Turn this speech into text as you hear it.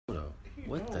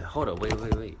What the? Hold up.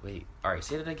 Wait. All right,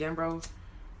 say that again, bro.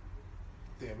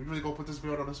 Damn, we really gonna put this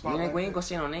build on the spot? We ain't gonna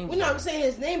say no names. We're not saying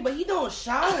his name, but he don't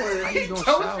shower. He don't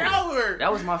shower.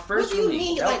 That was my first. What do you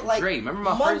mean? Like Dre, remember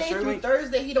my Monday first through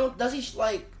Thursday? He don't. Does he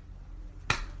like?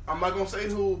 I'm not gonna say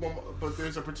who, but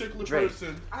there's a particular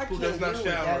person who does not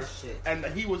shower, and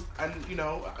he was, and you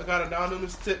know, I got an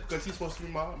anonymous tip because he's supposed to be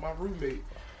my roommate.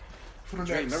 For the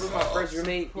Dre, remember my first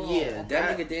roommate? Yeah,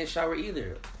 that nigga didn't shower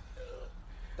either.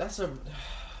 That's a.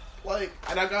 Like,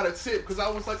 and I got a tip because I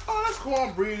was like, oh, that's cool.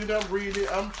 I'm breathing.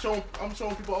 I'm showing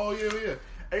people. Oh yeah.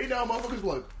 And you know, motherfuckers be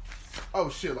like, oh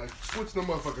shit, like switch them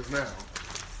motherfuckers now.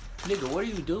 Nigga, what are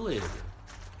you doing?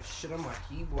 Shit on my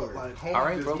keyboard. But like, homie all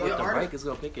right, bro. does But not, the mic is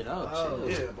gonna pick it up. Oh.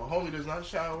 yeah, but homie does not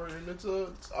shower, and it's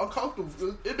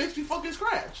uncomfortable. It makes me fucking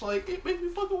scratch. Like, it makes me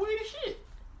fucking weird as shit.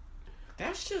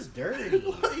 That's just dirty.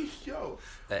 Like, yo,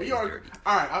 That we is are dirty.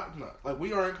 all right. Like,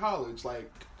 we are in college.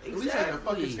 Like, at least I have a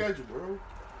fucking Exactly. schedule, bro.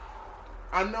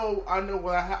 I know.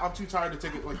 When I'm too tired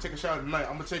to take a shower tonight.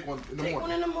 I'm gonna take one in the Take morning.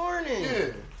 one in the morning. Yeah.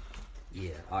 Yeah,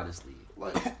 honestly.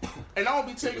 Like, and I don't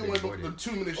be taking like the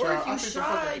 2-minute Or shower. if you I take the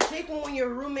shy, fucking. take one when your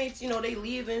roommates, you know, they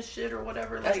leave and shit or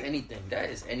whatever. That's Like anything. That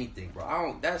is anything, bro. I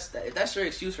don't. If that's your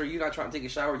excuse for you not trying to take a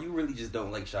shower, you really just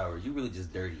don't like showers. You really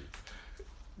just dirty.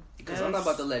 Because I'm not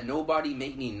about to let nobody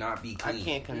make me not be I clean.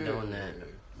 can't condone that.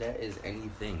 That is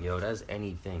anything, yo. That's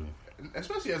anything.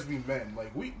 Especially as we men,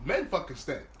 like men fucking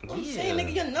stink. I'm saying,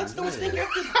 nigga, your nuts don't stink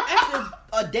after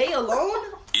a day alone.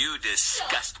 You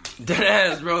disgust me. Dead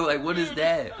ass, bro. Like, what is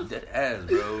that? Dead ass,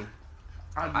 bro.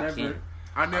 I never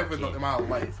can't. in my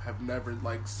life have never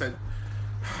like said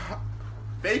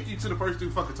thank you to the person who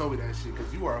fucking told me that shit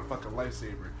because you are a fucking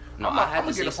lifesaver. No, I'm I had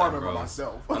gonna to get an say something, apartment bro. by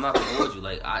myself. I'm not gonna hold you.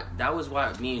 Like, that was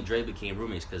why me and Dre became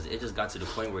roommates because it just got to the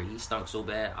point where he stunk so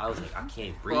bad. I was like, I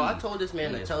can't breathe. Bro, I told this man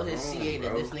in to this tell his room, CA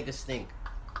that bro. this nigga stink.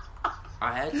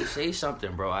 I had to say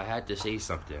something, bro. I had to say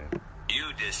something. You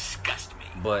disgust me.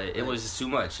 But it was too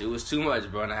much. It was too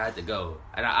much, bro, and I had to go.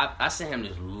 And I sent him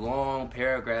this long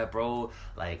paragraph, bro.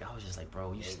 Like, I was just like,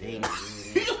 bro, you stink.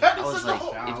 I was like,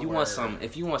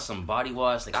 if you want some body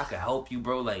wash, like, I could help you,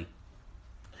 bro. Like,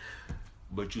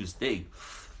 but you stink.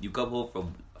 You come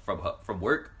home from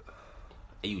work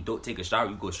and you don't take a shower,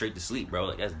 you go straight to sleep, bro.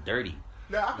 Like, that's dirty.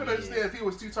 Now I could understand if he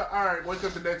was too tired. All right, wake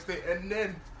up the next day and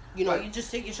then You know, like, you just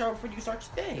take your shower before you start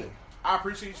your day. I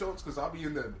appreciate Schultz because I'll be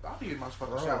in my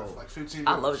fucking shower for like 15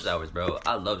 minutes. I love showers, bro.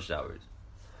 I love showers.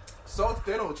 So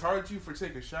they don't charge you for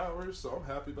taking showers, so I'm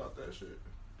happy about that shit.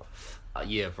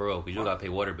 Yeah, for real, because you don't got to pay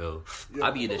water bill. Yeah,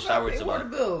 I be in the Who shower gotta pay to water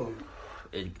bill.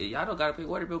 Y'all don't got to pay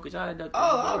water bill because y'all had nothing.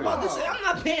 Oh, I was about to say, I'm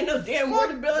not paying no damn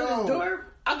water bill in the No. dorm.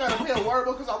 I gotta pay a water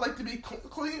bill because I like to be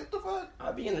clean. What the fuck?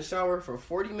 I'll be in the shower for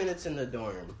 40 minutes in the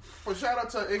dorm. Well, shout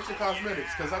out to Ancient Cosmetics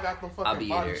because I got them I fucking be in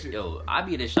body there. shit. Yo, I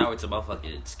be in the shower till my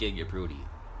fucking skin get prudy.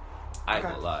 I ain't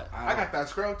gonna lie. I got that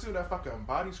scrub too, that fucking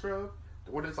body scrub.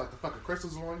 Where there's like the fucking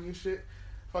crystals on you and shit.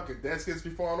 Fucking dead skins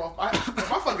be falling off. My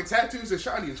fucking tattoos are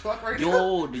shiny as fuck right now.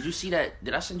 Yo, did you see that?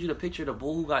 Did I send you the picture of the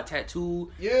bull who got tattooed?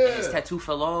 Yeah. And his tattoo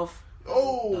fell off.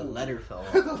 Oh. The letter fell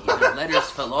off. The letters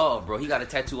fell off, bro. He got a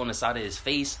tattoo on the side of his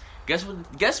face. Guess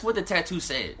what the tattoo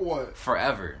said? What?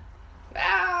 Forever.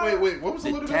 Wait, what was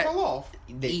the letter that fell off?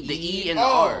 The E and the Oh.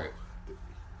 R.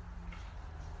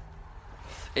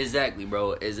 Exactly,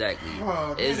 bro. Exactly.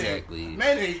 Exactly.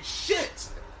 Man ain't shit.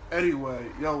 Anyway,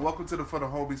 yo, welcome to the For the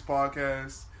Homies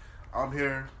podcast. I'm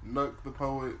here, Nook the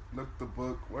poet, Nook the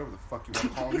book, whatever the fuck you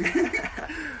want to call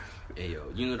me. Hey, yo,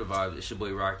 you know the vibe. It's your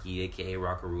boy Rocky, a.k.a.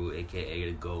 Rockaroo, a.k.a.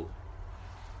 The GOAT.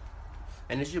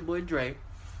 And it's your boy Dre.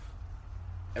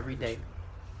 Every day.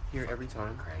 Here every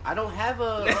time. I don't have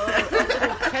a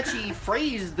little catchy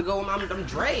phrase to go. I'm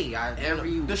Dre.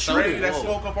 The Dre shooter. that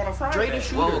smoke up on a Friday. Dre the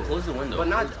shooter. Whoa, close the window. But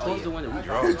not close the window. We I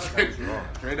draw.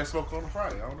 Dre that smoke on a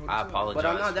Friday. I don't know what I to say. apologize. But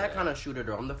I'm not for that kind of shooter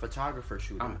though. I'm the photographer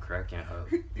shooter. I'm cracking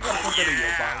up. You gotta put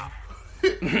that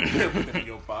in your bio. You gotta put that in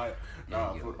your bio.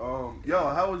 Nah, Yeah, but yo,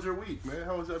 how was your week, man?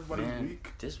 How was everybody's Man, week?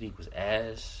 this week was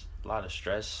ass. A lot of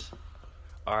stress.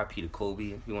 R.I.P. to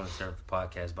Kobe. We want to start the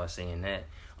podcast by saying that.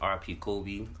 R.I.P.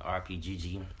 Kobe. R.I.P.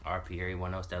 Gigi. R.I.P.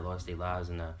 everyone else that lost their lives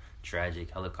in a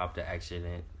tragic helicopter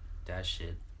accident. That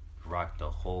shit rocked the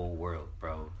whole world,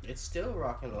 bro. It's still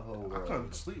rocking the whole I world.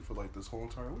 couldn't sleep for like this whole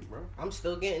entire week, bro. I'm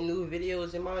still getting new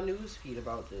videos in my news feed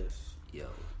about this. Yo,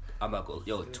 I'm not gonna.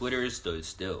 Yo, Twitter stood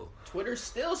still. Twitter's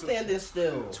still standing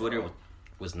still. Twitter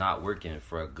was not working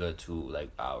for a good 2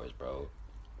 hours, bro.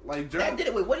 Like, That did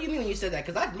it. Wait, what do you mean when you said that?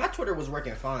 Because my Twitter was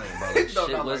working fine, bro. No, Shit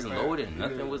not wasn't like that. loading.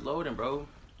 Nothing Yeah. was loading, bro.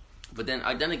 But then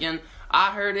again,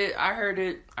 I heard it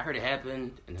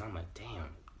happen, and then I'm like, damn,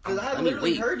 Because I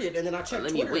literally heard it, and then I checked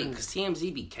Let Twitter. me wait, because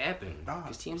TMZ be capping.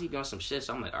 Because TMZ be on some shit,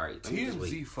 so I'm like, all right, let me just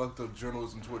wait. TMZ fucked up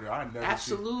journalism Twitter. I never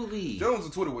Absolutely.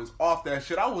 Journalism Twitter was off that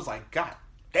shit. I was like, God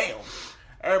damn.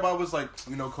 Everybody was like,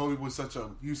 Kobe was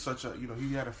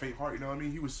he had a fake heart, you know what I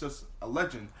mean? He was just a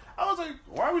legend. I was like,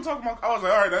 why are we talking about, I was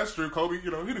like, all right, that's true, Kobe, he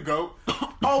the GOAT.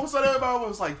 All of a sudden, everybody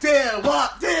was like, damn,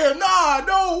 what? Damn, nah,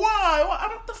 no, why?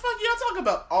 What the fuck y'all talking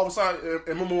about? All of a sudden,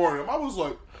 in memoriam, I was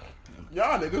like,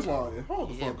 y'all niggas lying.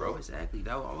 Hold the fuck bro, up. exactly.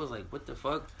 I was like, what the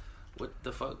fuck? What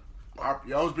the fuck? I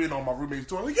was being on my roommate's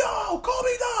door, like, yo,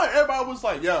 Kobe died. Everybody was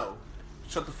like, yo,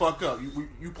 shut the fuck up.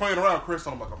 You playing around, Chris?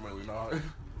 I'm like, I'm really not.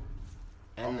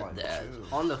 And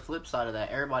on the flip side of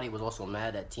that, everybody was also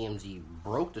mad that TMZ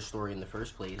broke the story in the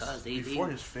first place. Before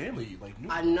his family, knew.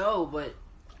 I know, but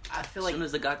I feel like as soon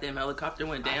as the goddamn helicopter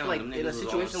went down, I feel like in a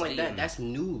situation like that, that's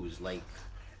news. Like,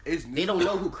 they don't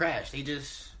know who crashed. They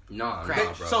just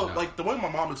crashed. Bro. So, the way my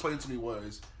mom explained to me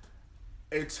was,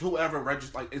 it's whoever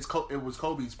registered. Like, it was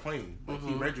Kobe's plane. Like,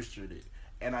 he registered it,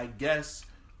 and I guess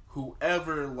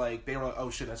whoever they were like,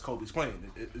 oh shit, that's Kobe's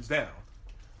plane. It's down.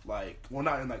 Not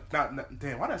in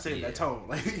damn, why did I say it in that tone?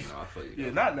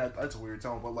 Not in that, that's a weird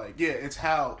tone, but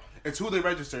it's who they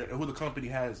registered and who the company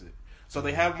has it. So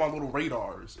they have them on little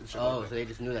radars and shit. So they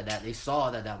just knew that they saw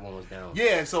that one was down.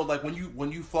 Yeah, so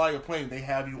when you fly a plane, they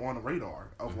have you on a radar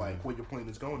of where your plane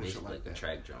is going and shit like that. A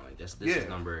track drone. This is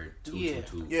number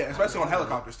 222. Yeah, especially on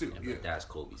helicopters too. Yeah, that's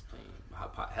Kobe's plane.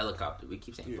 Helicopter. We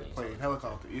keep saying plane.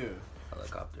 Helicopter. Yeah,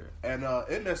 helicopter. And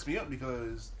it messed me up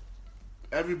because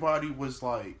everybody was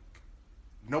like,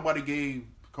 nobody gave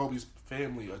Kobe's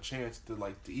family a chance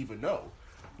to even know.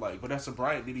 Vanessa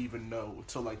Bryant didn't even know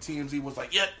until TMZ was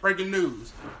like, breaking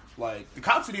news. The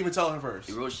cops didn't even tell her first.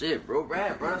 Real shit, bro.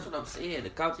 Right, bro. That's what I'm saying. The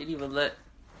cops didn't even let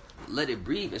it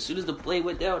breathe. As soon as the play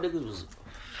went down, niggas was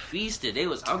feasted. They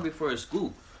was hungry for a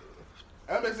scoop.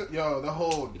 The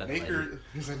whole Naker.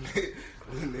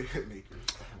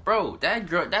 Bro,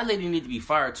 that lady need to be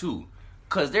fired too.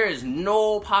 Cause there is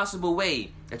no possible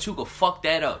way that you could fuck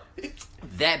that up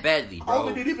that badly, bro.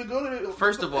 Kobe didn't even go to the,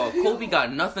 First of all, Kobe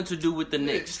got nothing to do with the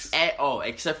Knicks at all,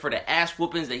 except for the ass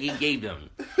whoopings that he gave them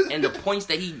and the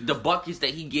the buckets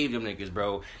that he gave them niggas,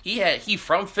 bro. He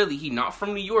from Philly, he not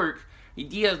from New York.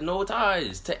 He has no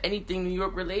ties to anything New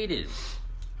York related.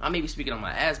 I may be speaking on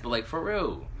my ass, but for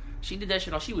real, she did that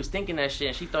shit. She was thinking that shit,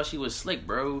 and she thought she was slick,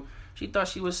 bro.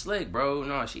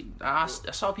 No, I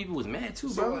saw people was mad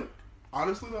too, bro.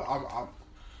 Honestly though,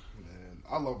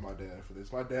 I love my dad for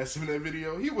this. My dad sent me that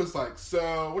video. He was like,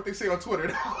 so what they say on Twitter?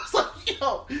 And I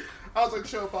was like,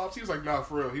 chill, pops. He was like, nah,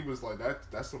 for real. He was like,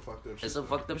 that's some fucked up shit. It's some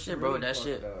fucked up shit, bro. That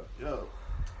shit. Yo.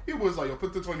 He was like, yo,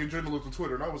 put this on your journalism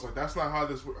Twitter. And I was like, that's not how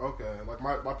this works. Okay.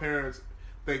 My parents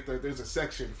think that there's a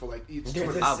section for each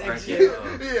Twitter.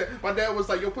 Yeah. My dad was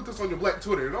like, yo, put this on your black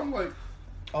Twitter. And I'm like,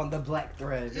 on the black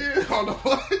thread. Yeah, on the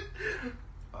black.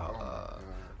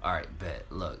 All right, bet.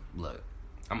 Look.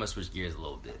 I'm gonna switch gears a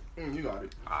little bit. You got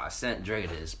it. I sent Dre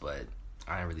this, but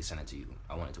I didn't really send it to you.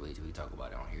 I wanted to wait till we talk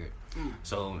about it on here.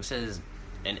 So it says,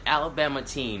 an Alabama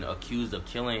teen accused of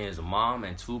killing his mom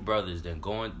and two brothers, then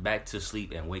going back to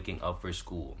sleep and waking up for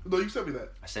school. No, you sent me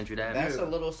that. I sent you that? That's a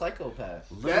little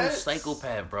psychopath.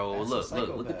 Psychopath, bro.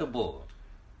 Look at the bull.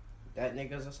 That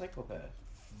nigga's a psychopath.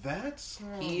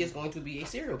 He is going to be a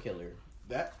serial killer.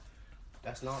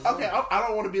 That's not okay. I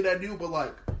don't want to be that dude, but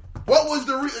what was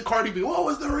the reason, Cardi B? What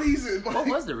was the reason? What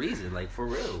was the reason? For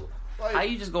real? How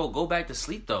you just go back to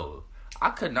sleep though? I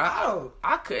could not.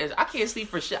 I can't sleep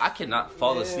for shit. I cannot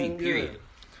fall asleep. Period.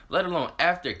 Let alone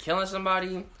after killing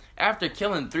somebody, after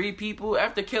killing 3 people,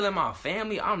 after killing my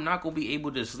family. I'm not gonna be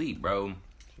able to sleep, bro.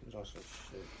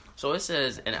 So it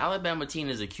says, an Alabama teen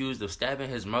is accused of stabbing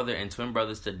his mother and twin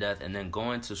brothers to death and then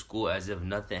going to school as if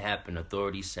nothing happened,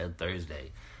 authorities said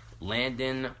Thursday.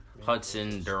 Landon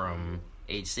Hudson Durham,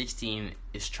 age 16,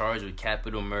 is charged with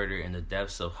capital murder in the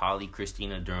deaths of Holly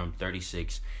Christina Durham,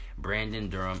 36, Brandon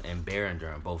Durham, and Baron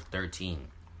Durham, both 13.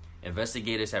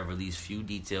 Investigators have released few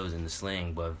details in the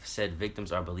slaying, but said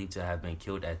victims are believed to have been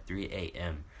killed at 3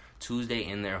 a.m. Tuesday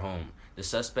in their home. The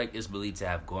suspect is believed to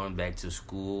have gone back to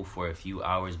school for a few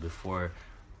hours before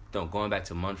going back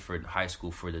to Munford High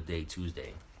School for the day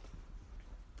Tuesday.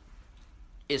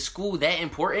 Is school that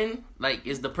important?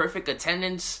 Is the perfect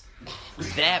attendance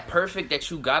that perfect that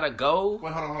you gotta go?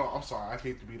 Wait, hold on. I'm sorry. I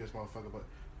hate to be this motherfucker, but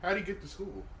how do you get to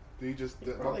school? Do you just...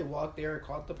 probably walk there and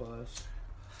caught the bus.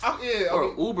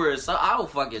 Or Uber or something. I don't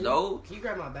fucking know. Can you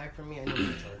grab my bag for me? I need a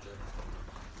charger.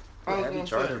 Heavy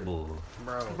chargeable.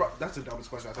 Bro, that's the dumbest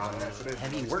question I think I asked today.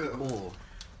 Heavy work bull.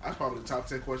 That's probably the top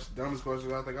 10 dumbest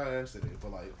questions I think I asked today.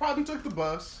 But probably took the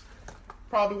bus.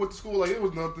 Probably went to school it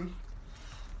was nothing.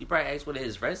 He probably asked one of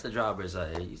his friends to drop or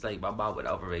something. He's like, my mom went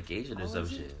out for vacation or some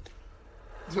shit.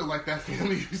 Just like that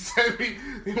family you sent me.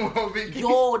 They went on vacation.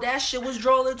 Yo, that shit was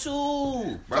drolling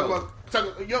too, bro.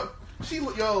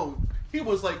 He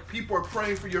was like, people are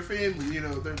praying for your family. You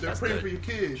know, they're praying good. for your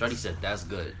kids. Shorty said, that's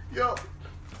good. Yo,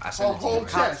 I sent it to whole you.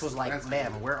 Cops was like,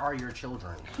 ma'am, where are your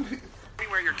children?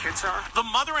 Where your kids are? The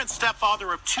mother and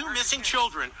stepfather of 2 missing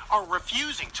children are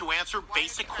refusing to answer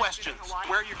basic questions.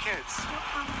 Where are your kids?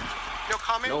 No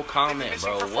comment? No comment, They've been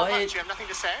missing bro. for 4 What? months. You have nothing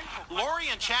to say? Lori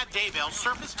and Chad Daybell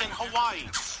surfaced in Hawaii,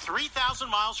 3,000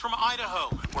 miles from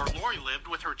Idaho, where Lori lived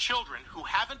with her children who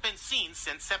haven't been seen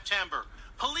since September.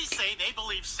 Police say they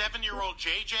believe 7-year-old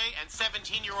JJ and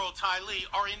 17-year-old Ty Lee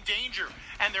are in danger,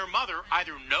 and their mother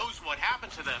either knows what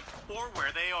happened to them or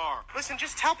where they are. Listen,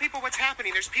 just tell people what's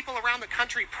happening. There's people around the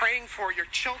country praying for your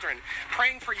children,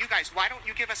 praying for you guys. Why don't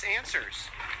you give us answers?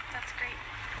 That's great.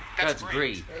 That's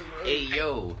great. Hey,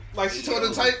 yo. like she Hey, told yo.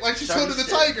 the tiger, like she told the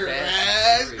Shorty tiger. said,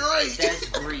 That's great. That's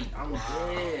great. I'm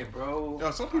dead, bro.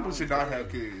 Yo, some people should not have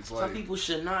kids. Some Like, people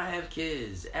should not have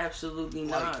kids. Absolutely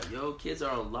not. Yo, kids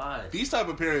are alive. these type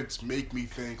of parents make me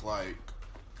think like,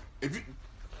 if you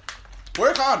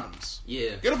wear condoms,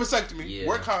 Yeah. get a vasectomy, Yeah.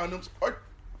 wear condoms, or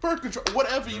birth control,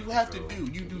 whatever you have to control.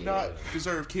 do. You do Yeah. not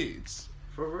deserve kids.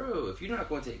 For real. If you're not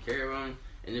going to take care of them,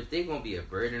 and if they're going to be a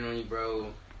burden on you,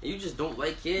 bro, and you just don't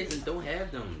like kids and don't have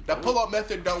them. That pull-out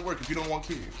method don't work if you don't want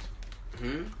kids.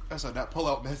 Hmm? That's like that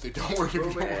pull-out method don't work if Bro,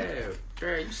 you don't want man. kids.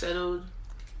 Dre, you settled?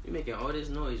 You making all this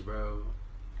noise, bro.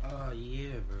 Oh,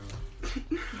 yeah, bro.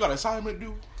 You got an assignment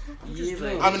due? Yeah,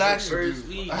 like, I'm an it's action first dude.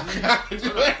 week. It's not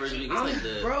the first week. It's like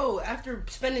the... Bro, after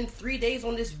spending 3 days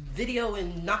on this video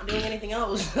and not doing anything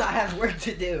else, I have work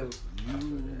to do.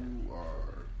 You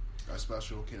are a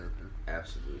special character.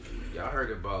 Absolutely. Y'all heard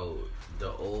about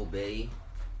the Old Bay?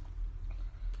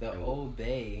 The Old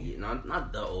Bay. Yeah,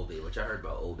 not the Old Bay, but y'all heard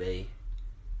about Old Bay?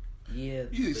 Yeah.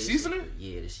 You seasoning?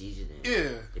 Yeah, the seasoning. Yeah.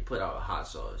 They put out a hot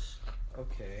sauce.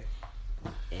 Okay.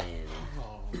 And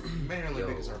Oh, Maryland Yo.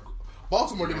 niggas are.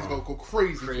 Baltimore niggas No. go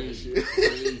crazy for this crazy, shit.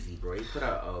 crazy, bro. They put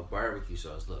out a barbecue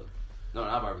sauce. Look. No,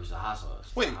 not barbecue sauce, hot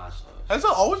sauce. Wait. Hot sauce. Has that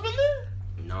always been there?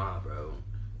 Nah, bro.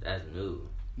 That's new.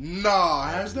 Nah,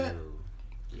 That's has that? new.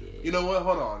 Yeah. You know what?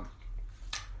 Hold on.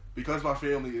 Because my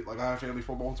family, like I have family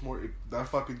from Baltimore, that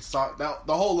fucking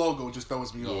the whole logo just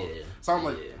throws me off. Yeah. So I'm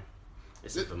like, yeah.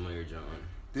 It's a familiar joint.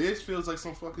 this feels like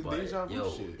some fucking But, deja vu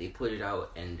yo, shit. they put it out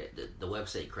and the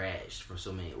website crashed from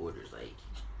so many orders.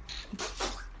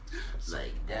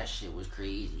 Like that shit was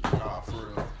crazy. Nah, for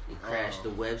real. It crashed the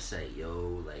website,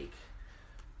 yo. Like,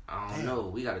 I don't Damn. know.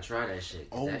 We gotta try that shit.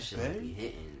 'Cause Old that shit Bay? might be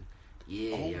hitting.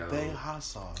 Yeah, Old yo. Bay hot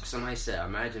sauce. Somebody said,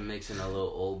 imagine mixing a little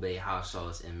Old Bay hot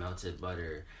sauce and melted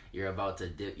butter. You're about to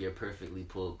dip your perfectly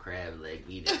pulled crab leg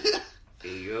meat in it.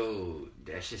 Hey, yo,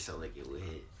 that shit sound like it would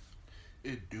hit.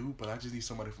 It do, but I just need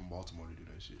somebody from Baltimore to do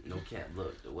that shit. No cap.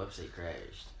 Look, the website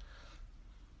crashed.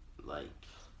 Like,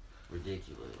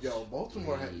 ridiculous. Yo,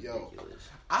 Baltimore had Ridiculous.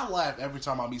 I laugh every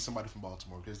time I meet somebody from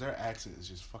Baltimore because their accent is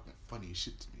just fucking funny as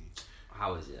shit to me.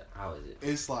 How is it? How is it?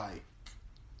 It's like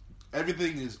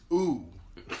everything is ooh.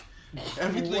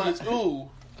 Everything is ooh.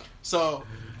 So,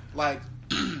 like,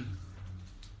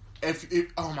 if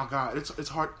oh my god, it's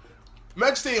hard.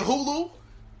 Imagine saying Hulu.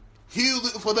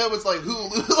 Hulu for them it's like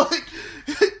Hulu. Like,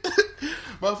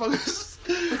 motherfuckers.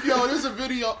 Yo, there's a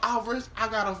video. I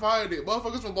gotta find it.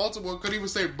 Motherfuckers from Baltimore couldn't even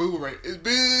say boo right. It's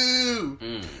boo,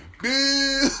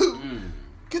 boo.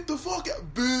 Get the fuck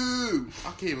out, boo.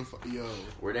 I can't even. Yo,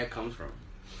 Where that comes from?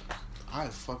 I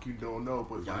fucking don't know,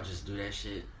 but Y'all just do that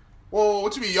shit. whoa,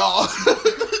 what you mean, y'all?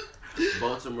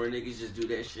 Baltimore niggas just do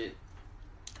that shit.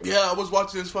 Yeah, I was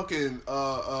watching this fucking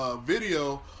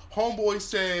video. Homeboy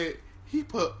said he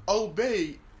put Old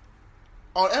Bay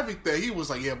on everything. He was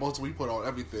like, yeah, Baltimore, he put on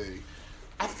everything.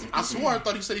 I swore I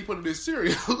thought he said he put it in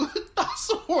cereal. I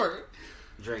swore.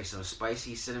 Drink some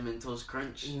spicy cinnamon toast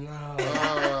crunch. No.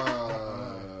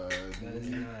 That is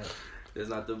not. That's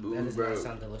not the That boo, does bro. not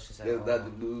sound delicious at That's all. not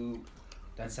the boo.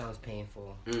 That sounds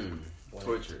painful.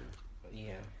 Torture.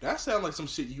 Yeah. That sounds like some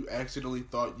shit you accidentally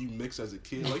thought you mixed as a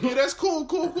kid. Like, yeah, that's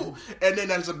cool. And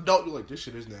then as an adult, you're like, this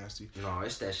shit is nasty. No,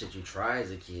 it's that shit you try as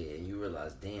a kid and you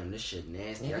realize, damn, this shit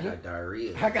nasty. I got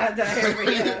diarrhea. I got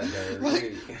diarrhea.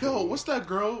 Like, yo, what's that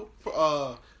girl?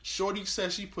 Shorty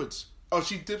says she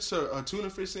dips her tuna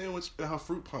fish sandwich in her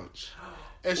fruit punch.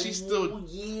 And she still Oh,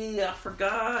 yeah, I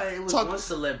forgot. It was Talk- one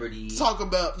celebrity. talk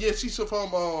about, yeah, she's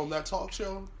from that talk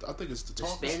show. I think it's the The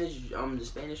talk.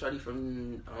 Spanish shorty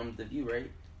from The View,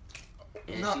 right?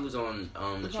 And Not- she was on the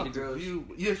Not Cheetah The Girls. View.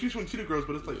 Yeah, she was on Cheetah Girls,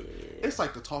 but it's like Yeah. it's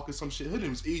like the talk of some shit. Her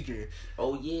name's Adrian.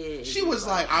 Oh yeah. She was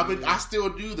like, I still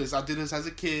do this. I did this as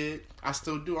a kid. I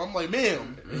still do. I'm like,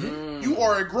 ma'am, you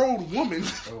are a grown woman.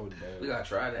 Oh, We gotta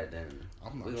try that then.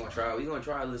 I'm not We gonna trying. try. We gonna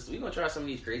try. Listen, we gonna try some of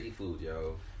these crazy foods,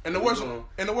 yo. And the We worst, gonna-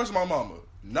 and the worst, my mama,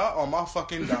 not on my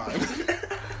fucking dime.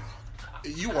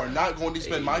 You are not going to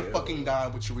spend Hey, my yo. fucking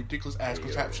dime with your ridiculous ass Hey, yo,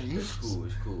 contraptions. It's cool.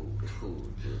 It's cool. It's cool.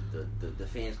 The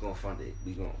fans gonna fund it.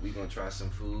 We gonna try some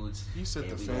foods. You said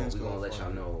and the we fans gonna gonna let y'all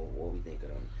fund it. know what we think of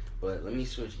them. But let me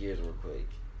switch gears real quick.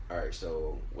 All right.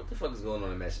 So what the fuck is going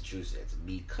on in Massachusetts?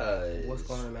 Because what's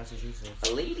going on in Massachusetts?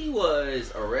 a lady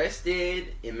was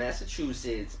arrested in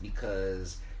Massachusetts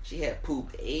because she had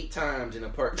pooped 8 times in a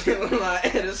parking lot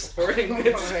at a sporting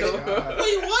goods store. God.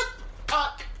 Wait, what?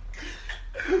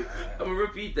 I'm gonna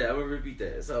repeat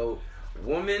that. So,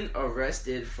 woman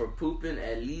arrested for pooping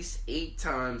at least 8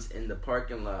 times in the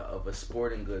parking lot of a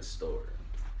sporting goods store.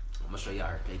 I'm gonna show y'all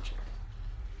her picture.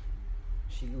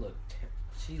 She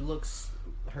looks.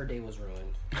 Her day was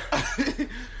ruined.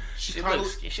 She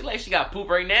like she got poop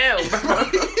right now. That's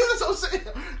what I'm saying.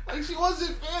 Like she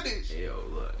wasn't finished. Yo,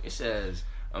 look. It says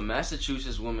a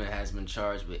Massachusetts woman has been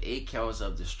charged with 8 counts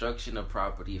of destruction of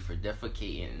property for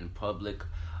defecating in public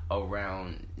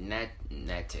around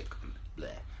Natick.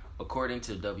 According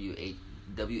to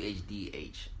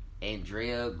WHDH,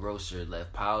 Andrea Grosser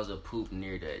left piles of poop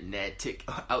near the Natick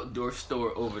outdoor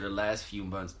store over the last few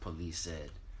months, police said.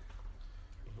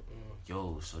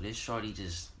 Yo, so this shorty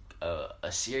just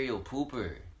a serial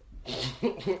pooper.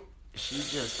 She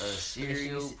just a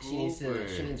serial pooper.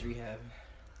 She needs rehab.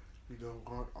 We gonna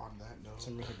go on that note.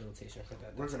 Some rehabilitation for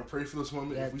that. We're gonna pray for this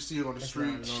woman. That- If we see her on the that's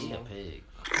streets, not She a normal. pig.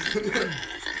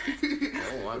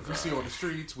 if Oh my we see her god. on the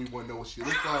streets, we wanna know what she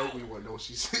look like. We wanna know what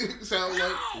she sound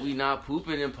like. We not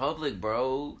pooping in public,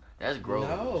 bro. That's gross.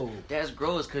 No. That's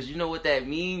gross, cause you know what that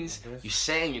means? You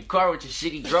sat in your car with your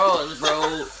shitty drawers,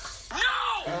 bro.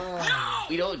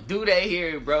 We don't do that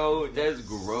here, bro. That's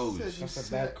gross. That's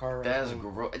a bad car. That's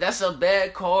gross. That's a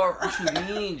bad car. What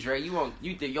you mean, Dre?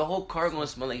 Your whole car gonna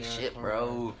smell like shit,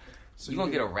 bro. So You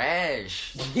gonna get a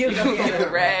rash. You You gonna get a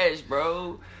rash,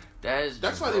 bro. That's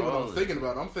not even what I'm gross. thinking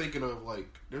about. I'm thinking of like,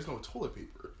 there's no toilet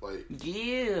paper. Like,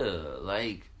 Yeah,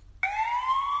 like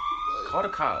call the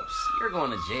cops. You're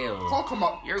going to jail.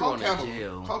 call You're call going to Kamala.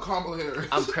 jail. Call Kamala Harris.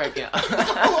 I'm cracking.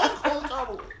 Call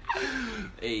Kamala.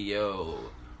 Hey yo,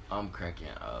 I'm cracking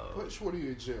up. Put Shorty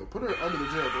in jail. Put her under the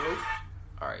jail, bro.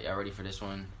 All right, y'all ready for this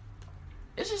one?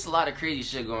 It's just a lot of crazy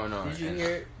shit going on. Did you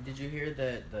and- hear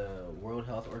that the World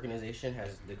Health Organization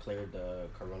has declared the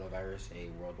coronavirus a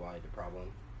worldwide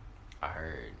problem? I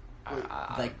heard. Wait,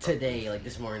 Like today, like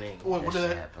this morning. What That did shit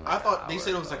that? happened I like thought an they hour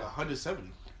said it was ago. like 170.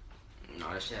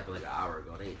 No, that shit happened like an hour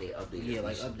ago. They updated. Yeah, it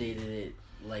like recently. updated it.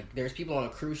 Like there's people on a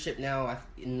cruise ship now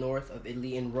in north of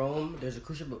Italy in Rome. There's a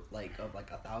cruise ship of like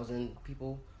 1,000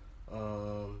 people,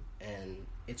 and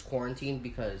it's quarantined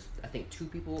because I think 2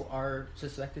 people are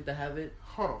suspected to have it.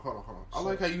 Hold on. I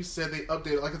like how you said they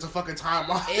updated like it's a fucking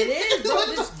timeline. It is, bro.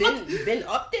 Like, There's been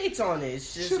updates on it.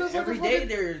 It's just Shit is like every a day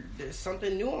fucking- there's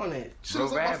something new on it. Shit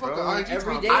is Bro, like my bro. fucking IG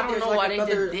Every timeline. day I don't there's know like why they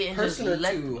another didn't just person or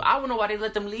let. 2. I don't know why they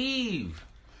let them leave.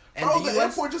 And Bro, the the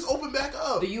US, airport just opened back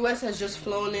up. the U.S. has just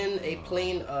flown in a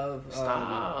plane of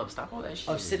Stop all that shit.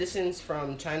 of citizens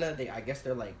from China. I guess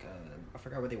they're like I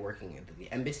forgot where they're working at,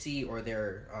 the embassy or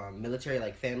their military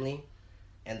like family,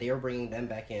 and they are bringing them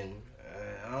back in.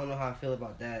 I don't know how I feel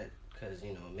about that because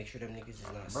make sure them niggas is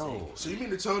not Bro. sick. So you mean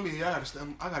to tell me I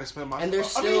gotta spend my? And there's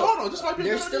I still mean, hold on, this might be a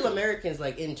there's good still idea. Americans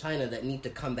like in China that need to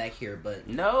come back here, but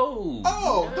No.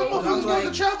 Oh, them No. motherfuckers I'm want like-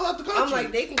 to travel out the country. I'm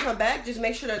like they can come back. Just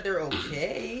make sure that they're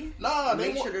okay. Nah, they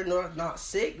make want- sure they're not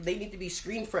sick. They need to be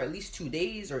screened for at least 2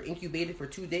 days or incubated for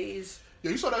 2 days.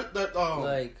 Yeah, you saw that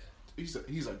Like he's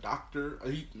a doctor.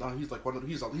 He's like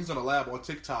he's in a lab on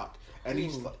TikTok, and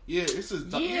he's like, it's his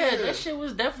Yeah, that shit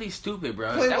was definitely stupid,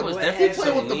 bro. Playing That with- was he definitely He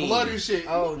playing with the mean. blood and shit.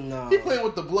 oh no. He playing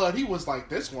with the blood. He was like,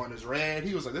 this one is red.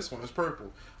 He was like, this one is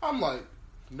purple. I'm like,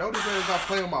 no, this man's not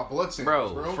playing with my blood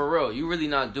samples, Bro, bro. for real, you really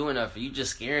not doing nothing. You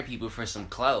just scaring people for some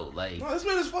clout. Like, No, this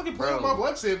man is fucking playing with Bro. my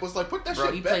blood samples. Like, put that bro,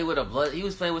 shit he back. played with a blood. He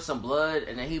was playing with some blood,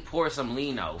 and then he poured some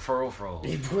lean out. For real.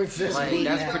 He puts this Like, weed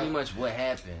that's out. pretty much what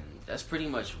happened.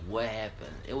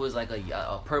 It was like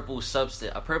a purple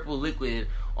substance, a purple liquid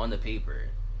on the paper.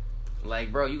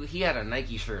 Like, bro, he had a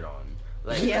Nike shirt on.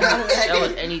 Like, Yeah. that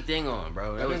was anything on,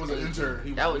 bro. That man was an anything. intern.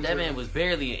 He was That an that intern. man was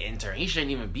barely an intern. He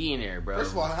shouldn't even be in there, bro.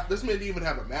 First of all, this man didn't even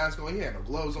have a mask on. He had no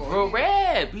gloves on. Bro,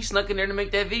 rap. He snuck in there to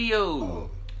make that video.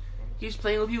 He's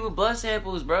playing with people with blood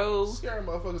samples, bro. Scaring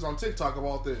motherfuckers on TikTok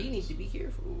about this. He needs to be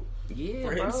careful. Yeah,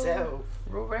 For bro. himself.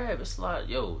 Real rap. It's a lot.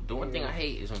 Yo, the one thing I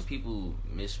hate is when people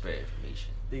misspread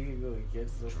information. They can go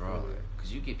against the Drunk.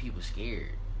 Because you get people scared.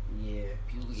 Yeah.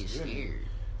 People get scared.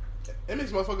 It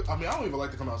makes motherfuckers. I mean, I don't even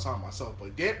like to come outside myself,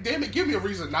 but damn it, give me a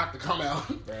reason not to come out.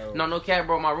 Bro. No cap,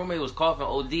 bro. My roommate was coughing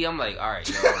OD. I'm like, all right,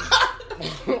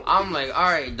 yo. I'm like, all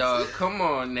right, dog. Come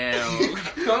on now.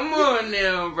 Come on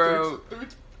now, bro.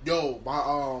 Yo,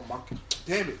 my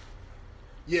damn it.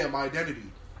 Yeah, my identity.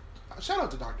 Shout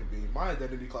out to Dr. B. My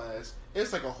identity class.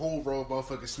 It's like a whole row of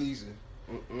motherfuckers sneezing.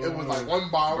 It was like one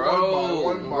by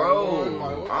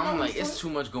one. I'm like, it's too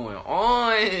much going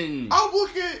on.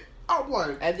 I'm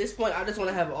like, at this point, I just want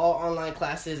to have all online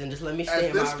classes and just let me stay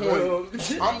in my room.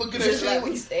 I'm looking at just Shayla. let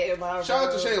me stay in my room. Shout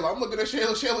out to Shayla. I'm looking at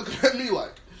Shayla. Shayla looking at me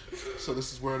like, so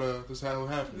this is how it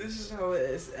happens. This is how it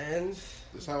ends.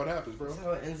 This is how it happens, bro. This is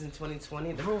how it ends in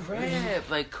 2020. Bro, rap.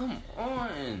 Like, come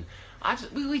on.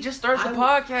 We just started the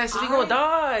podcast and we gonna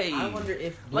die. I wonder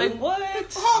if Bloom, like what?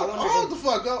 Hold the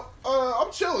fuck up. I'm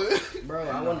chilling. Bro,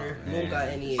 I wonder if Bloom got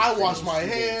any. I wash my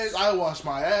hands. I wash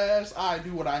my ass. I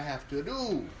do what I have to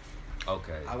do.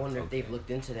 Okay. I wonder if they've looked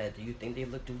into that. Do you think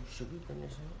they've looked into? Should we bring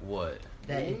this up? What?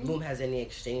 That if Bloom has any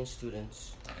exchange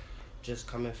students just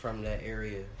coming from that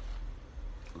area.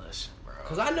 Listen, bro.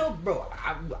 Because I know, bro.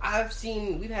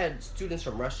 We've had students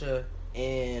from Russia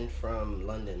and from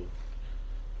London.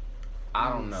 I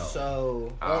don't know.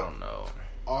 So I don't know.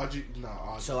 Audrey.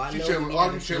 So I she know chilling. we have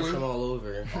Audrey students chilling. from all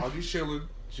over. Audrey chilling.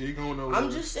 She ain't going nowhere.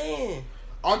 I'm just saying.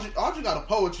 Audrey got a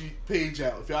poetry page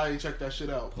out. If y'all ain't check that shit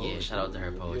out. Yeah, shout out to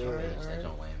her poetry page. That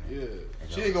don't whammy. Yeah.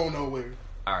 She ain't going nowhere.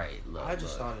 Alright, look. I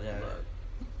just thought of that.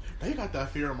 They got that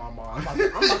fear in my mind. I'm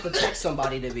about to text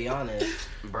somebody, to be honest.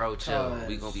 Bro, chill.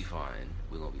 We gonna be fine.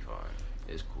 We gonna be fine.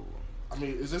 It's cool. I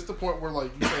mean, is this the point where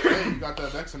like you say, hey, you got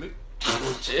that vaccinate?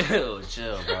 chill,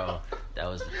 bro. That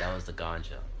was the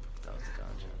ganja.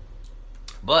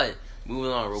 But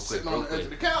moving on real quick. Sitting on the edge of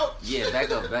the couch. Yeah, back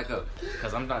up,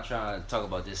 because I'm not trying to talk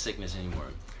about this sickness anymore.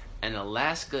 An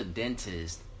Alaska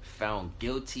dentist found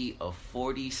guilty of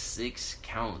 46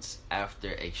 counts after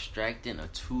extracting a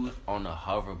tooth on a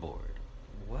hoverboard.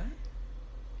 What?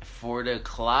 For the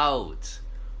clout.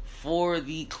 Where's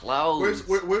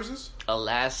this?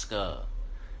 Alaska.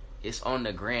 It's on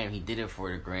the gram. He did it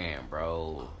for the gram,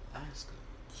 bro. Alaska.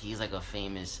 He's like a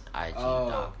famous IG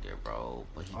doctor, bro.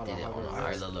 But he did it on the...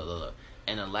 Alright, look.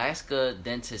 An Alaska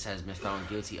dentist has been found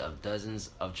guilty of dozens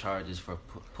of charges for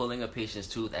pulling a patient's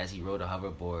tooth as he rode a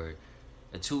hoverboard,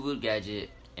 a two-wheel gadget,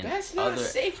 and That's not other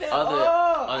safe at unsavory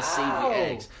all.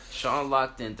 acts. Sean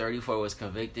Lockton, 34, was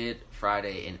convicted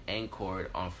Friday in Anchorage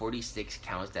on 46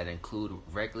 counts that include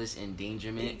reckless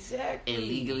endangerment,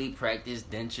 illegally practiced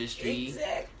dentistry,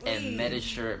 and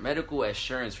medical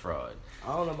assurance fraud.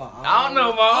 I don't know about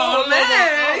all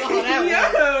that.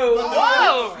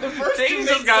 Yo, The first things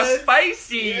two just got makes sense.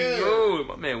 spicy. Yeah. Yo,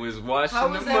 my man was washing How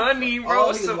the was that money, for- bro.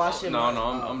 Oh, he was washing no,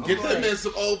 money. I'm Get just that man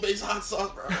some Old Base hot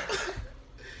sauce, bro.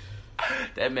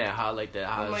 that man hot like that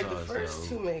hot I'm like, the sauce, first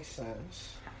yo. two make sense.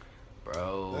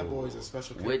 Bro, That boy's a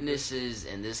special character. witnesses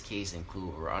in this case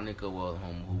include Veronica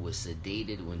Wellholm, who was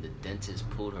sedated when the dentist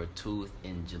pulled her tooth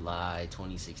in July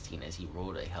 2016 as he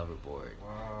rode a hoverboard.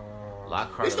 Wow.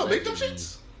 Lockhart They still make them allegedly-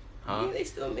 shits? Huh? Yeah, they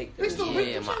still make them. They still make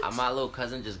Yeah, them my little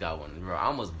cousin just got one, bro. I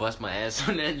almost bust my ass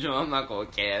on that joint. I'm not gonna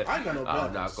cap. I ain't got no I'm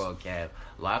buttons. not gonna cap.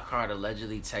 Lockhart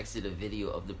allegedly texted a video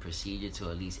of the procedure to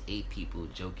at least 8 people,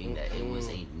 joking that it was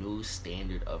a new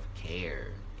standard of care.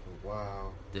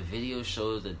 Wow. The video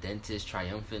shows the dentist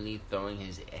triumphantly throwing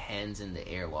his hands in the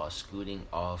air while scooting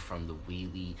off from the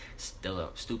wheelie,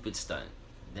 stupid stunt,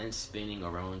 then spinning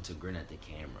around to grin at the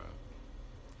camera.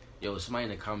 Yo, somebody in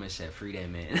the comments said, free that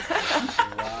man.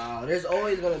 Wow. There's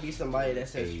always gonna be somebody that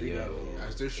says Hey, free that yo. man.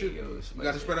 That's their shit. Yo, You somebody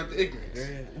gotta said- spread out the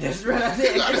ignorance. That's right.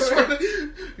 You gotta spread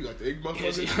You got the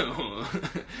ignorance. Yo,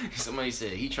 somebody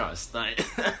said he trying to stunt.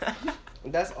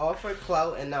 That's all for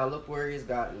clout, and now look where he's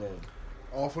gotten him.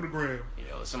 All for the gram.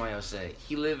 Yo, somebody else said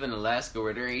he live in Alaska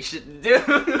where there ain't shit to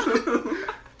do.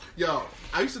 Yo,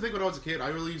 I used to think when I was a kid, I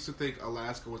really used to think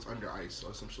Alaska was under ice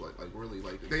or some shit like really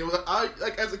like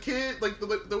as a kid, like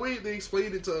the way they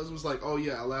explained it to us was like, oh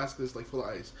yeah, Alaska is like full of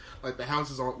ice, like the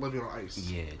houses are living on ice.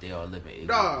 Yeah, they all live in.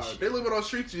 Nah, they living on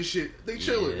streets and shit. They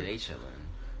chilling. Yeah, they chilling.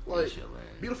 Like, they chilling.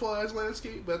 Beautiful ass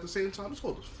landscape, but at the same time, it's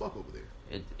cold as fuck over there.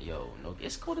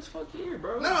 It's cold as fuck here,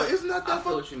 bro. No, isn't that I that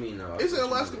feel fuck? what you mean, though. Isn't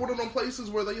Alaska one of them places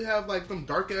where they have like them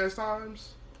dark ass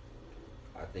times?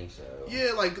 I think so.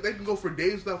 Yeah, like they can go for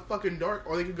days without fucking dark,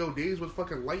 or they can go days with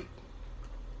fucking light.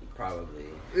 Probably.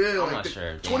 Yeah, I'm like not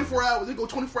sure. 24 hours. They go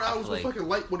 24 hours like- with fucking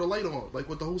light with a light on, like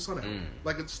with the whole sun out.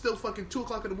 Like it's still fucking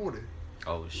 2:00 in the morning.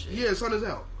 Oh shit. Yeah, sun is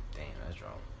out. Damn, that's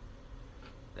wrong.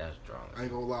 That's wrong. I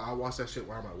ain't gonna lie, I watch that shit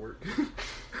while I'm at work.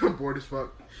 I'm bored as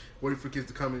fuck, waiting for kids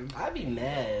to come in. I'd be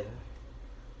mad.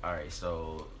 All right,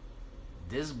 so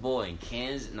this boy in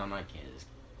Kansas, no, not Kansas,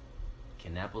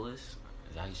 Kannapolis. Is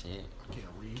that how you say it? I can't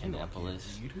read.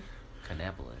 Kannapolis. You know,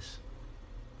 Kannapolis.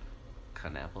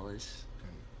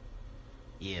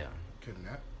 Yeah.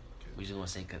 We just gonna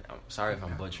say. I'm sorry if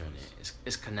I'm butchering it.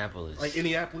 It's Kannapolis. like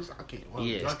Indianapolis. I can't. Well,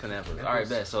 Yeah, it's Kannapolis. All right,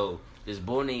 bet. So this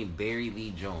boy named Barry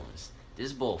Lee Jones.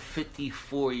 This boy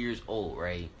 54 years old,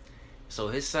 right? So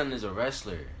his son is a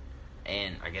wrestler,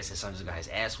 and I guess his son just got his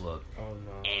ass whooped. Oh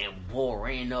no. And boy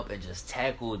ran up and just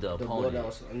tackled the opponent. Boy that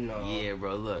was, no. Yeah,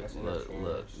 bro. Look. That's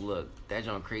That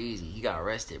John crazy. He got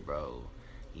arrested, bro.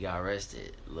 He got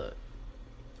arrested. Look.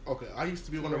 Okay, I used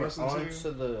to be on the wrestling team.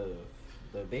 Onto the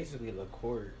basically the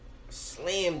court.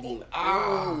 Slammed him.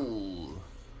 Oh.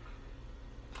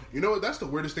 You know what? That's the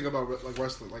weirdest thing about like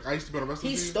wrestling. Like I used to be on a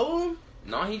wrestling He team. stole him?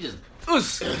 No, he just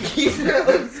us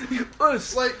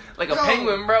like a yo,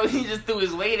 penguin, bro. He just threw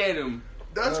his weight at him.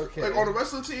 That's Okay. like on a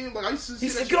wrestling team. Like I used to see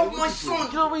He that said, shit "Get on off my YouTube.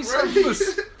 son! Get over me, Right. son.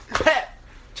 Us. Pat.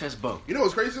 Chest bump. You know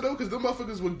what's crazy though? Because them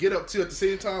motherfuckers would get up too at the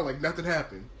same time, like nothing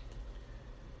happened.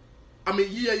 I mean,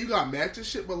 yeah, you got match and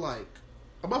shit, but like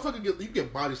a motherfucker you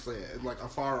get body slammed and like a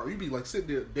firearm, you be like sitting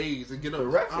there days and get up. The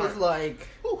ref was Alright. like,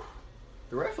 Whew.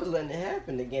 the ref was letting it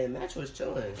happen again. The match was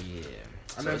chilling. Yeah.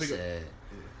 I So never it think- said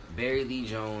Barry Lee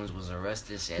Jones was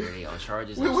arrested Saturday on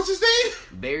charges Wait, of what's his name?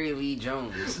 Barry Lee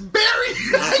Jones. Barry.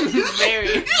 Barry.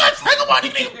 You gotta talk about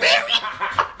his name, Barry.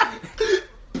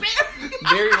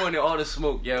 Barry wanted all the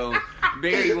smoke, yo.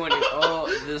 Barry wanted all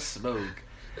the smoke.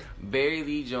 Barry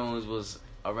Lee Jones was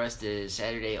arrested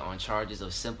Saturday on charges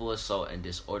of simple assault and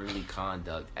disorderly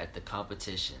conduct at the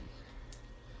competition.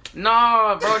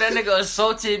 Nah, bro, that nigga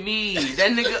assaulted me.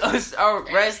 That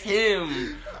nigga arrest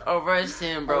him. Arrest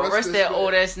him, bro. Arrest Arrest this that man.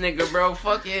 old ass nigga, bro.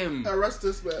 Fuck him. Arrest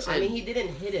this man. I mean, he didn't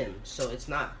hit him, so it's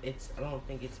not. It's. I don't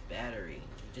think it's battery.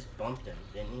 He just bumped him,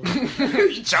 didn't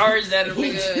he? He charged at him,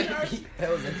 nigga. That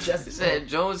was a just. He said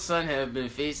Jones' son had been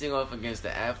facing off against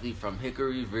the athlete from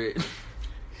Hickory Ridge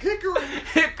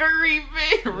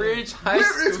High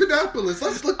Where is School. Kannapolis?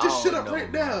 Let's look this I shit don't up know,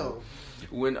 right bro. now.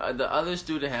 When the other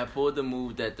student had pulled the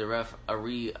move that the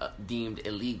referee deemed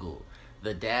illegal,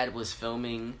 the dad was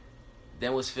filming,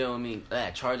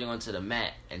 charging onto the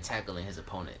mat and tackling his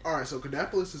opponent. All right, so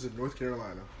Kannapolis is in North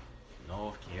Carolina.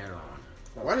 North Carolina.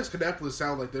 Why does Kannapolis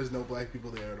sound like there's no black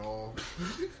people there at all?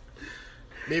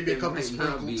 Maybe a couple It might not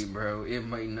sprinkled. be, bro. It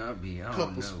might not be. I don't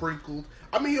Couple know. sprinkled.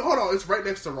 I mean, hold on. It's right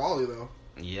next to Raleigh, though.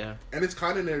 Yeah. And it's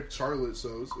kind of near Charlotte,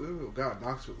 so it's, oh, God,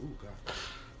 Knoxville. Oh, God.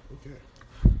 Okay.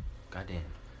 Goddamn.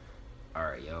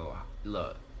 Alright, yo.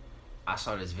 Look. I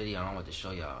saw this video and I want to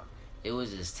show y'all. It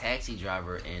was this taxi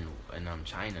driver in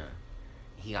China.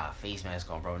 He got a face mask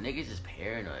on, bro. Niggas just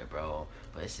paranoid, bro.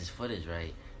 But it's this footage,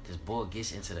 right? This boy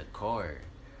gets into the car,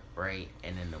 right?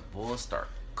 And then the boy start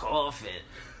coughing.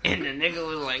 And the nigga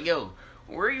was like, yo,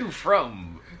 where you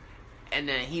from? And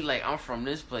then he like, I'm from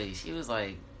this place. He was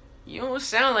like, you don't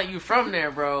sound like you from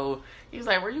there, bro. He was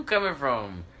like, where you coming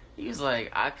from? He was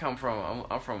like, I came from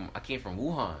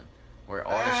Wuhan, where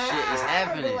all this shit is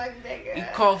happening. He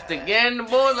coughed again. The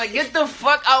boy was like, get the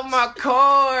fuck out my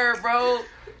car, bro.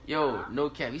 Yo, no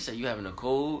cap. He said, you having a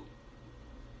cold?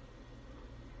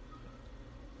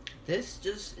 This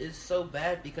just is so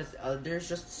bad because there's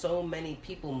just so many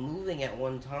people moving at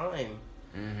one time.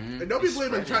 Mm-hmm. And don't be It's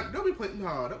blaming spreading. China. Don't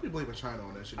be blaming China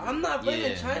on that shit. I'm not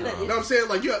blaming Yeah, China. no. It's- No, I'm saying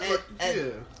like you. Like, And-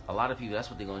 yeah. A lot of people, that's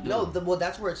what they're gonna do. No, well,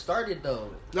 that's where it started though.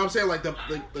 No, I'm saying like the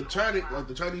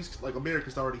Chinese like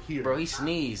Americans already here. Bro, he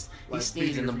sneezed. He Like,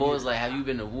 sneezed, been and the here boy for was years. like, have you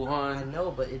been to I Wuhan?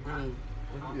 know, but it didn't.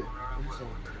 Yeah. What you saying?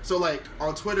 So like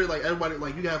on Twitter, like everybody,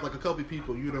 like you have like a couple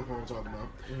people, you know what I'm talking about,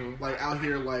 Mm-hmm. like out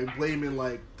here like blaming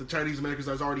like the Chinese Americans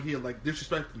that's already here, like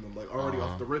disrespecting them, like already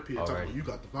Uh-huh. off the rip here, talking Already. about you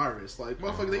got the virus, like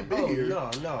motherfucker, they been Oh here. no.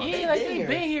 Yeah, like they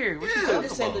been here. What you Yeah. I'm talking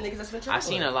just saying the about? niggas that's been I traveling.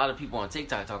 seen a lot of people on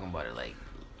TikTok talking about it. Like,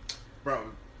 Bro,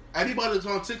 anybody that's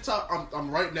on TikTok, I'm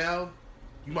right now.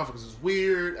 You motherfuckers is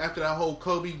weird. After that whole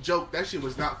Kobe joke, that shit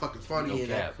was not fucking funny. no Yeah,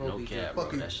 that cap, no Kobe cap, bro.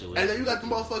 Fucking, That shit was. and then you got the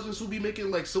motherfuckers who be making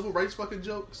like civil rights fucking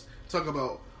jokes, talking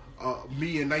about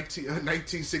me in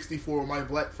 1964, my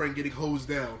black friend getting hosed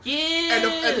down. Yeah. And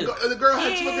the girl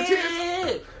had some fucking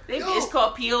tears. Yo. It's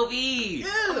called POV. Yeah.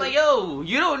 I'm like, yo,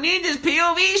 you don't need this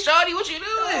POV, shawty. What you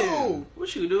doing? No.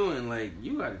 What you doing? Like,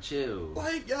 you gotta chill.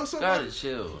 Like, yo, Gotta somebody.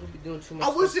 chill. You be doing too much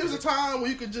I wish stuff there was a to- time where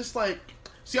you could just like.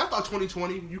 See, I thought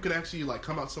 2020 you could actually like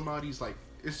come out somebody's like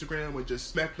Instagram and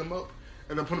just smack them up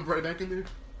and then put them right back in there.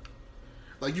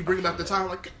 Like you bring it back the time,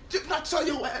 like not tell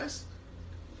your ass.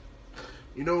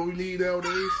 You know what we need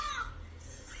nowadays?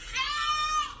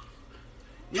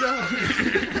 You know,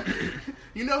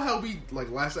 you know how we like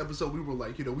last episode we were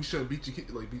like, you know, we shouldn't beat your kid,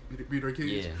 like beat our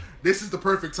kids. Yeah. This is the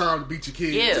perfect time to beat your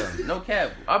kids. Yeah, no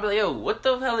cap. I'll be like, yo, what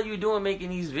the hell are you doing making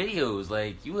these videos?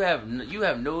 Like, you have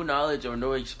no knowledge or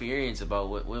no experience about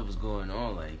what was going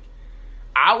on. Like,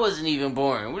 I wasn't even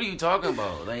born. What are you talking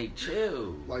about? Like,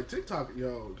 chill. Like TikTok,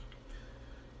 yo.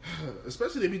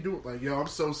 Especially they be doing like, yo, I'm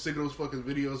so sick of those fucking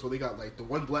videos where they got like the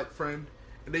one black friend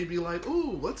and they be like,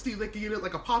 ooh, let's see if they can get it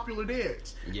like a popular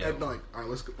dance. Yeah. And like, all right,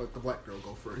 let's let the black girl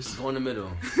go first. Go in the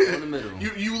middle. Go in the middle.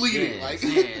 you lead it, like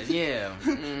yeah.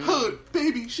 Mm. hood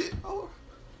baby shit. Oh.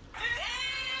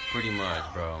 Pretty much,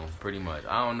 bro. Pretty much.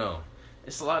 I don't know.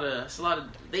 It's a lot of.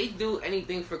 They do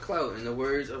anything for clout. In the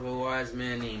words of a wise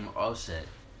man named Offset,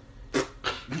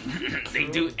 they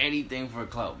do anything for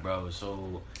clout, bro.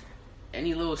 So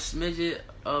any little smidget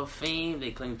of fame, they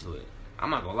cling to it. I'm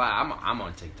not gonna lie. I'm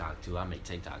on TikTok too. I make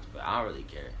TikToks, but I don't really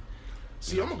care.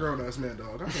 See, I'm a grown ass man,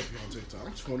 dog. I can't be on TikTok.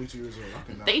 I'm 22 years old. I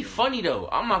cannot. They funny though.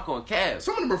 I'm not gonna cap.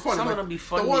 Some of them are funny. Some like, of them be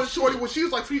funny. The one as shorty shit. when she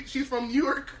was like, she's from New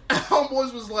York.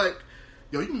 Homeboys was like,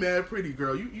 yo, you mad pretty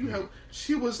girl. You have.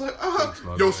 She was like,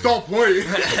 yo, stop playing.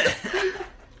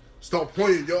 Stop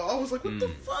playing, yo. I was like, what the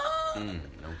fuck?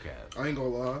 No cap. I ain't gonna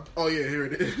lie. Oh yeah, here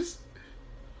it is.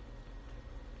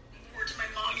 To my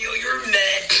mom, yo, you're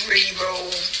mad pretty, bro.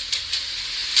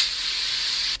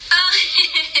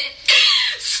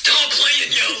 Stop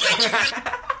playing, yo.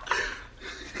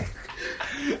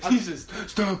 Like, Jesus,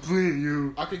 stop playing,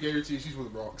 you. I can guarantee she's from the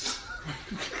Bronx.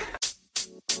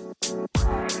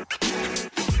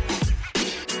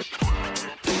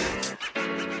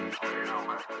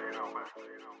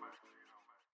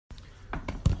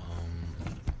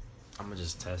 I'm gonna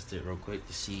just test it real quick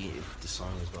to see if the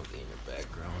song is gonna be in the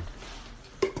background.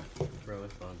 Bro,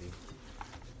 it's gonna be.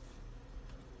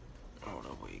 Hold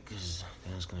on, wait, cause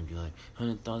then it's gonna be like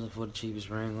 100,000 for the cheapest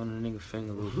ring on a nigga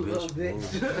finger, little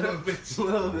bitch.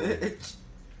 Little bitch.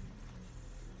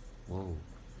 Whoa,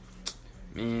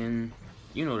 man,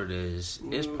 you know what it is.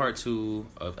 It's part 2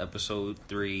 of episode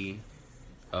 3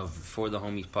 of For the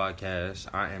Homies podcast.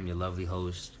 I am your lovely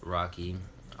host, Rocky.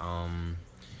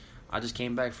 I just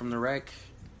came back from the wreck.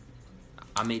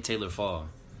 I made Taylor fall.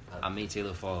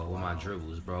 With my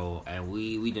dribbles, bro. And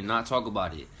we did not talk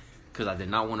about it because I did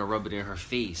not want to rub it in her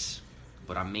face.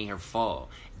 But I made her fall.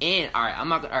 And alright,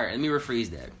 let me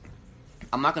rephrase that.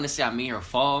 I'm not gonna say I made her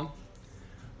fall,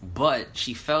 but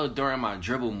she fell during my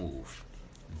dribble move.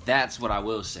 That's what I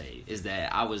will say. Is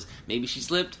that maybe she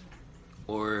slipped,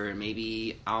 or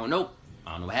maybe I don't know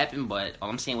what happened, but all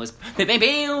I'm saying was bam bam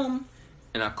bam,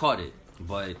 and I caught it.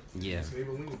 But yeah.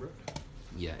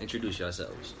 Yeah, introduce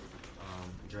yourselves.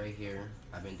 Dre here.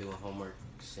 I've been doing homework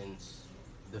since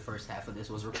the first half of this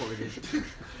was recorded.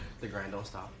 The grind don't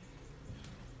stop.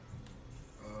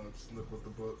 Snip with the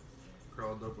book.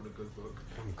 Curled up with a good book.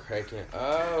 I'm cracking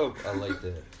up. I like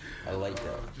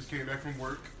that. Just came back from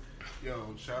work.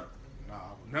 Yo,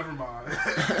 never mind.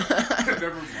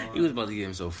 Never mind. He was about to get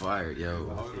him so fired,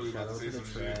 yo. I was really about to say some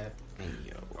shit. Hey,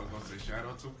 yo. I was about to say shout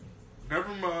out to. Never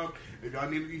mind. If y'all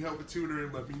need any help with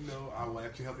tutoring, let me know. I will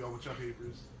actually help y'all with your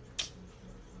papers.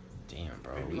 Damn,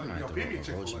 bro. Maybe We like, might yo, have pay to me roll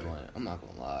a a roach Chick-fil-A. blunt. I'm not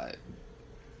gonna lie.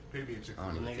 Pay me a chick. I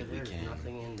don't even Nigga, think we there's can.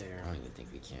 nothing in there. I don't even think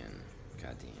we can.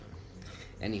 Goddamn.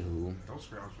 Anywho, Don't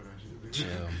scrounge for that shit. Dude.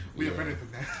 chill. We Yeah. are better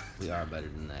than that. We are better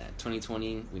than that.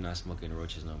 2020, we not smoking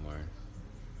roaches no more.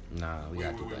 Nah, we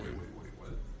gotta do better. Wait, what?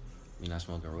 We not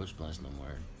smoking roach blunts no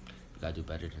more. We gotta do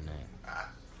better than that.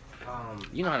 Um,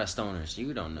 You know how to stoners.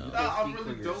 You don't know. I speak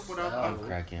really for don't, but I'm yourself.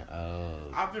 cracking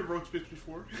up. I've been roach bitch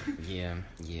before. Yeah.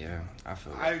 I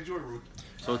feel I that. enjoy roach.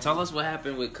 So tell us what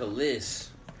happened with Khalees.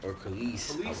 Or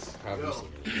Khalees. Khalees? I'll probably Yo. say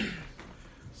it.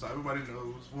 So everybody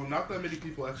knows. Well, not that many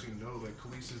people actually know that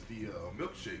Khalees is the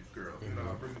milkshake girl. You know,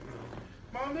 I bring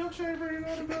my milkshake, bringing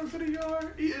all the milk to the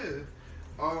yard. Yeah.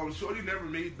 Shorty never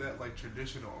made that like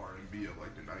traditional R&B of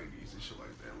like the '90s and shit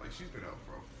like that. Like she's been out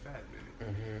for a fat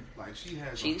minute. Like she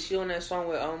has. She on that song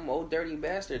with Old Dirty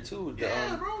Bastard too.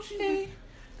 Yeah, bro. She.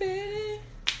 Hey,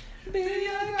 baby,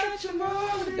 I got your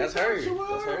money. That's her.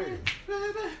 Baby.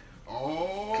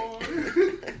 Oh,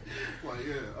 like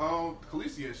yeah.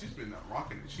 Khalees, yeah, she's been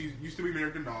rocking it. She used to be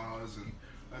married to Nas, and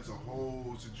that's a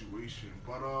whole situation.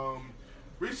 But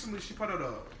recently she put out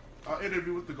a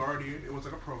interview with The Guardian. It was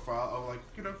like a profile of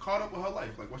like caught up with her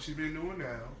life, like what she's been doing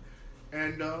now,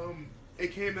 and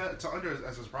it came as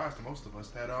a surprise to most of us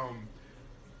that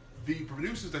the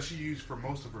producers that she used for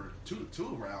most of her two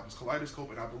of her albums,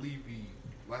 Kaleidoscope, and I believe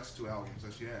the last 2 albums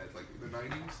that she had, like in the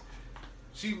 '90s.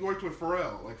 She worked with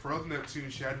Pharrell. Like, Pharrell's Neptune,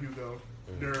 Shad Hugo.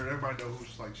 Everybody knows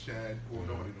who's like Shad. Well,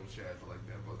 nobody knows Shad like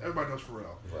that, but everybody knows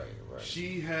Pharrell. Right.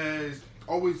 She has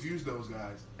always used those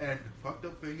guys, and the fucked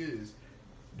up thing is,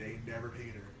 they never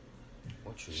paid her.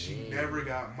 What you She mean? never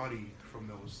got money from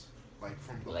those, like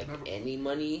from those, Like never, any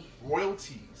money?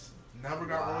 royalties. Never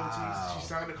got Wow. royalties. She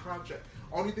signed a contract.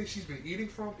 Only thing she's been eating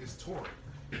from is touring.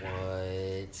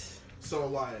 What? So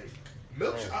like,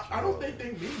 Milkshake. I don't think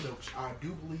they made Milkshake. I do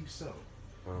believe so.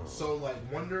 Oh. So like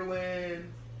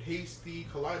Wonderland, Tasty,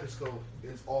 Kaleidoscope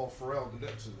is all Pharrell the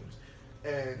Neptunes.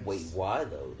 And Wait, why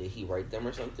though? Did he write them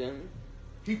or something?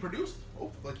 he produced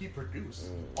all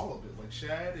of it. Like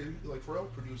Shad and like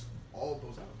Pharrell produced all of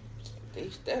those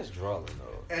albums. That's drawing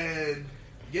though. And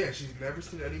yeah, she's never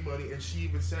seen any money. And she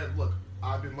even said, "Look,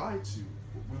 I've been lied to.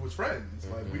 We was friends.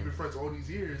 Like we've been friends all these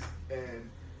years." And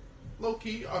low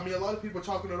key, I mean, a lot of people are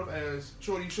talking it up as,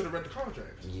 "Shorty, you should have read the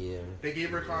contract." Yeah. They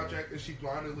gave her a contract and she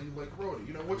blindly like wrote it.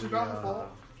 You know, what's your downfall?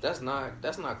 That's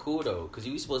not cool though, because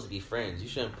you supposed to be friends. You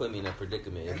shouldn't put me in that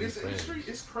predicament. And If this we friends.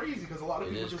 industry is crazy because a lot of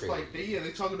It people is just crazy. like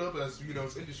they chalk it up as, you know,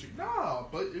 it's industry. Nah,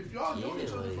 but if y'all know each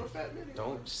other like, for a fat minute,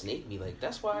 don't snake me. Like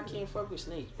that's why I can't fuck with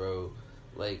snakes, bro.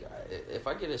 Like if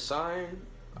I get a sign,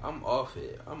 I'm off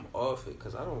it.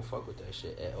 Because I don't fuck with that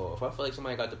shit at all. If I feel like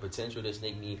somebody got the potential to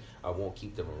snake me, I won't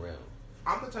keep them around.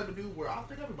 I'm the type of dude where I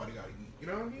think everybody got to eat. You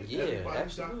know what I mean? Yeah,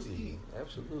 Everybody's got to absolutely, eat.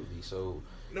 absolutely. So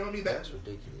You know what I mean? that's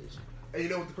ridiculous. And you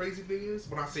know what the crazy thing is?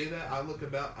 When I say that, I look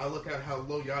at how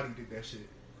Lil Yachty did that shit.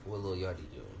 What Lil Yachty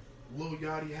doing? Lil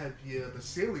Yachty had the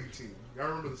sailing team. Y'all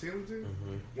remember the sailing team?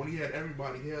 Mm-hmm. When he had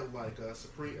everybody, he had like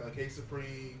K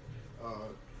Supreme,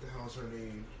 the hell's her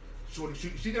name? Shorty.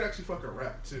 She could actually fucking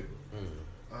rap too.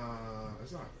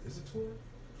 It's not. Is it Tori?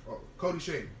 Oh, Cody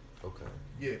Shane. Okay.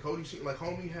 Yeah, Cody Shane. Like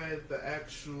homie had the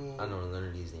actual. I know none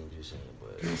of these names you're saying,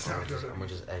 but I'm gonna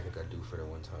just act like I do for the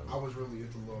one time. I was really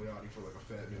into Lil Yachty for like a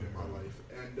fat minute in my life,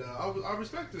 and I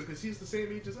respected it because he's the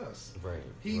same age as us. Right.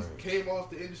 He right. came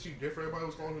off the industry different. Everybody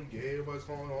was calling him gay. Everybody was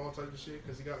calling him all types of shit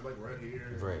because he got like red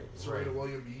hair, Right, Serena right.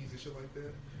 Williams and shit like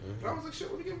that. And I was like, shit,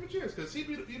 let me give him a chance because he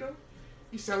be, you know,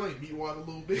 he sound like Meatwad a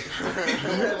little bit.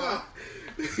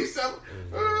 He sound,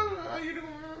 how you doing?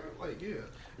 Like, yeah.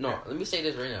 No, let me say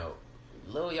this right now.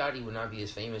 Lil Yachty would not be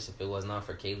as famous if it was not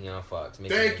for Kayleon Fox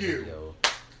making Thank the you. video.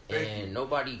 Thank And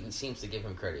nobody seems to give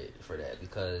him credit for that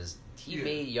because he Yeah.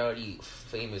 made Yachty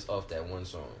famous off that one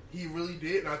song. He really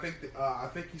did, and I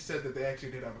think he said that they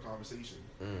actually did have a conversation.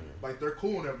 Like they're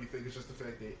cool and everything. It's just the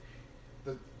fact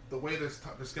that the way the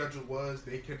schedule was,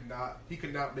 he could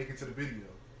not make it to the video.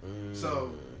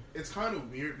 So it's kind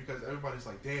of weird because everybody's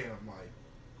like, damn, like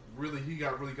really he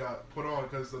really got put on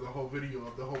because of the whole video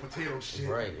of the whole potato shit.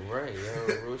 Right,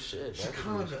 yo, real shit. She That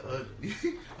kind was of funny.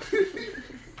 ugly.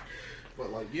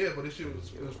 But like, yeah, but this shit was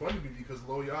funny to me because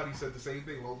Lil Yachty said the same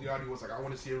thing. Lil Yachty was like, I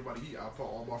want to see everybody eat. I'll put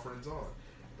all my friends on.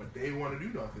 But they didn't want to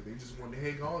do nothing. They just wanted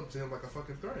to hang on to him like a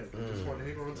fucking thread. They just wanted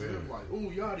to hang on to him like, oh,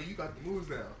 Yachty, you got the moves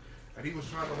now. And he was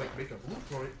trying to like make a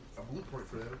blueprint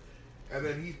for them. And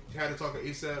then he had to talk to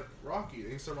A$AP Rocky.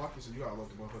 A$AP Rocky said, you gotta let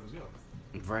the motherfuckers go.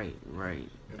 Right.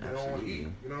 If they don't want to eat,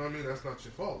 you know what I mean? That's not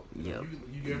your fault. Yep.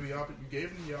 You gave them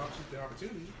the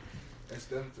opportunity. It's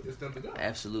them to go.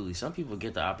 Absolutely. Some people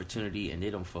get the opportunity and they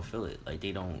don't fulfill it. Like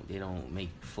they don't make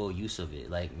full use of it.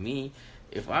 Like me,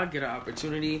 if I get an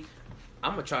opportunity,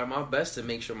 I'm gonna try my best to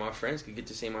make sure my friends can get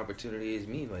the same opportunity as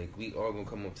me. Like we all gonna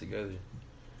come up together.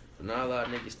 But not a lot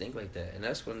of niggas think like that, and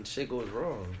that's when shit goes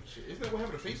wrong. Shit, isn't that what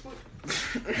happened to Facebook?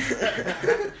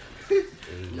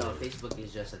 No, Facebook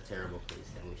is just a terrible place,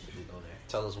 and we shouldn't go there.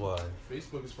 Tell us why.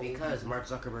 Facebook is full of Because people. Mark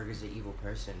Zuckerberg is an evil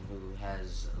person who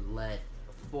has let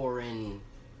foreign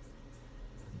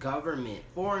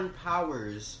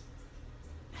powers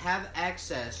have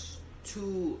access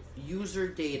to user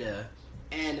data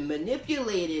and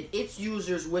manipulated its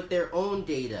users with their own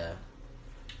data.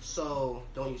 So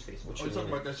don't use Facebook. Oh, you talking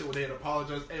about that shit when they had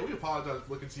apologized? Hey, we apologize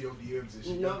for looking to your DMs and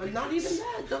shit. No, not even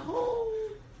that. The whole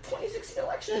 2016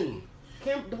 election.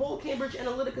 The whole Cambridge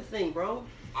Analytica thing, bro.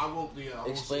 I won't. Yeah, I won't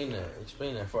Explain say that.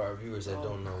 Explain that for our viewers that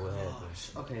don't know what happened.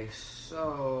 Okay,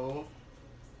 so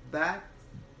back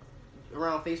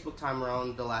around Facebook time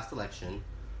around the last election,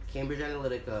 Cambridge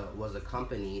Analytica was a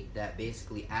company that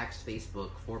basically asked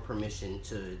Facebook for permission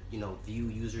to, view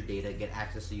user data, get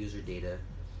access to user data,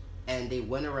 and they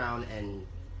went around and,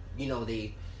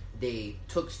 they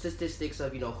took statistics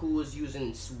of, who was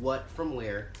using what from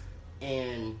where,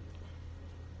 and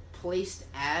placed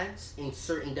ads in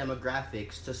certain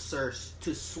demographics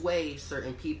to sway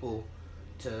certain people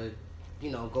to,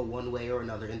 go one way or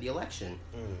another in the election.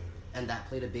 and that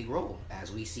played a big role,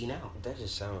 as we see now. That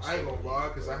just sounds. I ain't so gonna lie,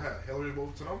 weird, because bro. I had Hillary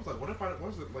votes, and I was like, what if I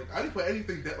wasn't like I didn't put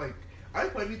anything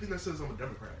that says I'm a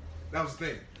Democrat. That was the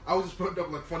thing. I was just putting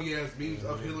up like funny ass memes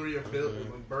of Hillary and Bill and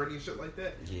like Bernie and shit like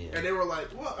that. Yeah. And they were like,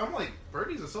 well, I'm like,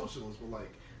 Bernie's a socialist, but like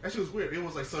that shit was weird. It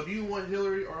was like, so do you want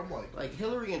Hillary? Or I'm like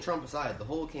Hillary and Trump aside, the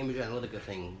whole Cambridge Analytica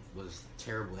thing was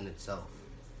terrible in itself.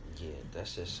 Yeah, that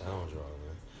just sounds wrong,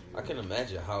 man. I can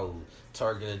imagine how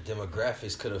targeted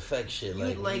demographics could affect shit. You,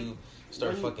 Like, like, when you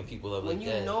start when- fucking people up When like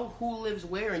you that. know who lives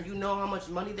where and you know how much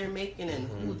money they're making and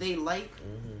who they like,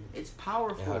 it's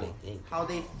powerful. And how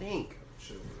they think.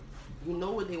 shit. You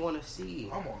know what they want to see.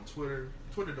 I'm on Twitter.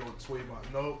 Twitter don't sway my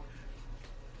nope.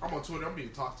 I'm on Twitter. I'm being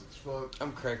toxic as fuck.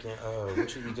 I'm cracking.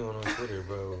 What you be doing on Twitter,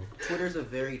 bro? Twitter's a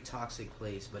very toxic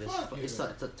place, but it's Fuck it's, yeah.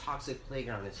 it's a toxic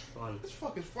playground. It's fun. It's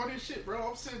fucking funny as shit, bro.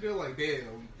 I'm sitting there like,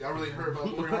 damn, y'all really heard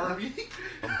about Lori Harvey?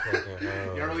 I'm cracking.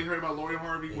 Y'all really heard about Lori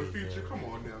Harvey with Future? Come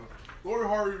on now. Lori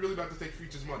Harvey really about to take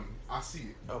Future's money. I see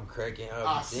it. I'm cracking.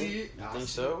 I You see think- it. You I think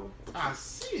see so? I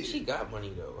see it. She got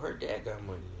money though. Her dad got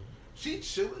money. She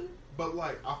chilling, but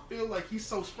like, I feel like he's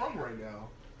so sprung right now.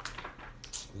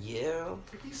 Yeah.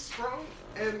 He's sprung,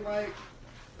 and like,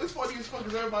 it's funny as fuck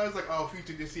because everybody's like, oh,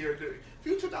 Future just here.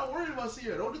 Future not worried about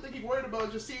Sierra. The only thing he worried about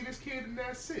is just seeing this kid and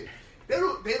that's it. They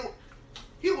don't,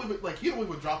 he don't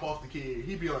even drop off the kid.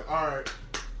 He'd be like, alright,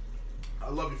 I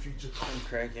love you, Future. I'm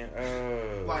cracking.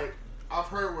 Like, I've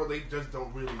heard where they just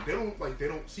don't really, they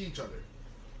don't see each other.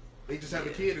 They just have a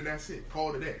kid and that's it.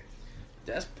 Call it a day.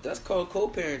 That's called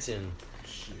co-parenting.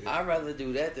 Shit. I'd rather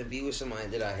do that than be with somebody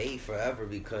that I hate forever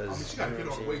because. I mean, she got you hit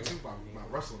know on the what way I'm too saying? by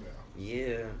Russell now.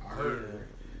 Yeah. I heard.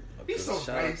 Yeah. He's so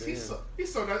Shout out nice. to He's him.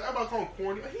 so nice. I'm not calling him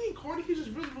corny. He ain't corny. He's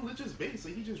just really religious based.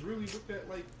 Like, he just really looked at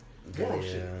like moral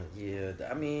shit. Yeah.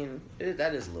 I mean,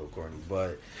 that is a little corny,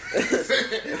 but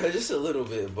just a little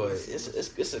bit. But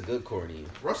it's a good corny.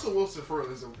 Russell Wilson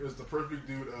is the perfect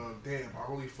dude of damn.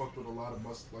 I really fucked with a lot of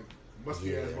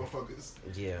musky ass motherfuckers.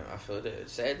 Yeah, I feel that.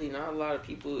 Sadly, not a lot of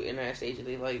people in that stage of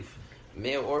their life,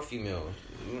 male or female,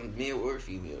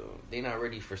 they not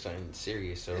ready for something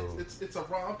serious. So It's a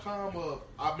rom-com of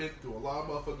I've been through a lot of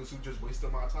motherfuckers who just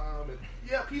wasted my time and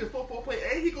he a football player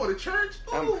and he go to church.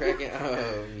 I'm Ooh. cracking.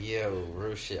 Yo,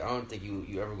 real shit. I don't think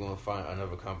you ever gonna find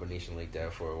another combination like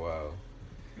that for a while.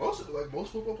 Most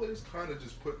football players kind of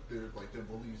just put their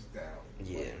beliefs down.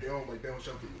 Yeah. Like, they don't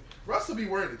show people. Russell be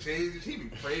wearing the changes. He be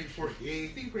praying before the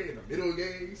games. He be praying in the middle of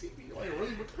games. He be like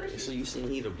really with Christian. So you seen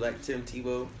he the Black Tim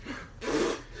Tebow?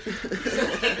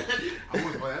 I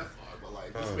wouldn't go that far, but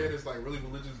like this man is like really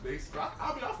religious based.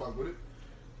 I mean, I fuck with it.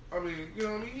 I mean, you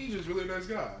know what I mean? He's just really a nice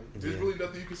guy. There's really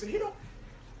nothing you can say. He don't.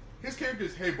 His character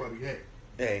is, hey buddy,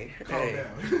 hey. Calm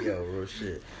down. Yo, real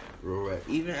shit. Real rap.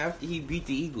 Even after he beat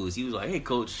the Eagles, he was like, hey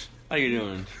coach, how you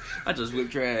doing? I just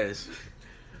whipped your ass.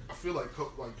 I feel like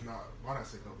why not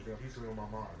say Kobe? Damn, he's really on my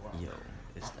mind. Wow. Yo,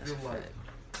 I that's a feel like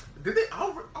fact. did they?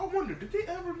 I wonder, did they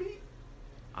ever meet?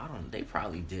 They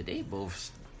probably did. They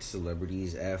both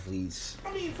celebrities, athletes,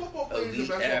 I mean, football players and elite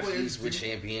basketball athletes players with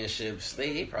championships.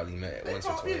 They probably met once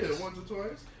or twice. Yeah, once or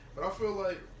twice. But I feel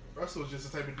like Russell's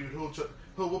just the type of dude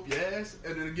who'll whoop your ass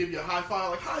and then give you a high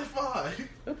five, like high five.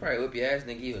 He'll probably whip your ass and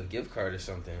then give you a gift card or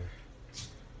something.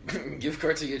 Gift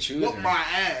card to your choosing. Whoop my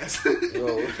ass.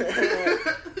 Yo.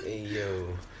 Hey, yo.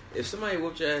 If somebody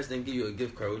whooped your ass and give you a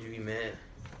gift card, would you be mad?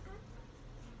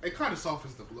 It kind of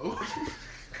softens the blow.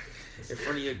 In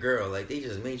front of your girl, like, they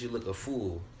just made you look a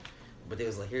fool. But they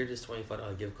was like, here's this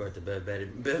 $25 gift card to bet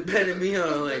me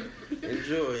on. Like,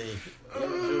 enjoy.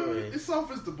 It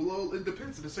softens the blow. It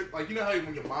depends on the certain. Like, you know how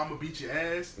when your mama beat your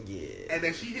ass? Yeah. And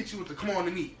then she hit you with the come on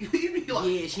and eat. You be like,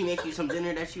 Yeah, she make you some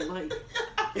dinner that you like.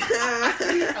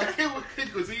 I can't with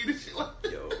good cuisine and shit like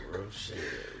that. Yo, real shit.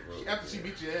 After she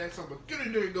beat your ass, I'm like, get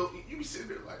in there and go eat. You be sitting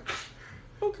there like,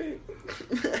 Okay.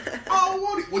 I don't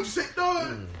want it. What you say,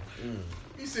 dog?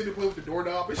 You sitting there playing with the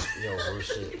doorknob and shit. Yo, real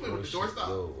shit. You play Real with the shit. doorstop.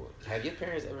 Yo, have your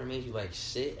parents ever made you, like,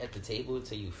 sit at the table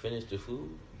until you finish the food?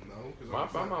 No.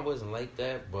 My mom wasn't like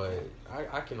that, but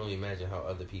I can only imagine how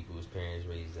other people's parents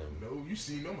raised them. No, you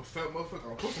see me. I'm a fat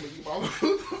motherfucker. I'm supposed to eat my what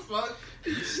the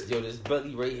fuck? Yo, this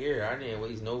belly right here, I didn't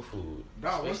waste no food.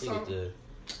 Nah, one Especially with time- the...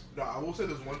 No, I will say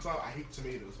this one time. I hate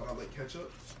tomatoes, but I like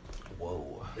ketchup.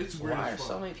 Whoa. It's weird Why as are fuck.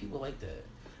 so many people like that?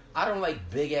 I don't like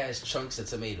big ass chunks of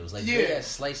tomatoes, like Yeah. big ass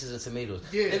slices of tomatoes.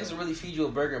 Yeah. Niggas will really feed you a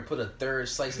burger and put a third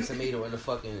slice of tomato in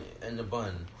the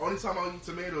bun. Only time I eat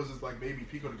tomatoes is like maybe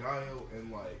pico de gallo and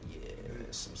like Yeah,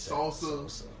 some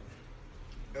salsa.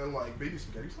 and like baby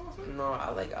spaghetti sauce. Man. No, I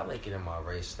like it in my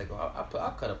rice. Like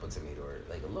I'll cut up a tomato or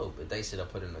like a little bit. Dice it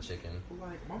up, put it in the chicken.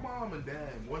 Like my mom and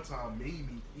dad one time made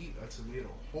me eat a tomato,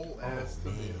 whole ass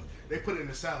tomato. They put it in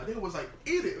the salad. They was like,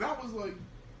 eat it, and I was like,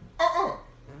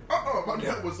 My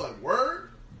dad was like, word.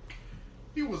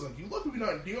 He was like, you lucky we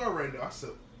not in DR right now. I said,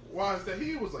 why is that?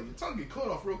 He was like, your tongue get cut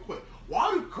off real quick. Why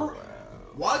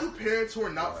do parents who are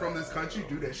not from this country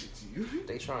do that shit to you?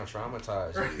 They trying to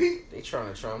traumatize Right? you. They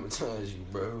trying to traumatize you,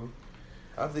 bro.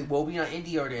 I think, well, we not in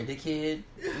DR then, dickhead.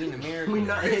 We in America. We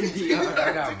not in DR.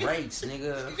 I got rights,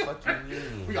 nigga. Fuck you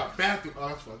mean? We got bathroom. Oh,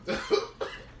 that's fucked up.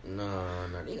 No,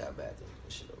 they got bathrooms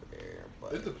and shit over there.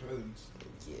 But It depends.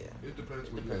 yeah, It depends.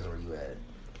 it depends where you at.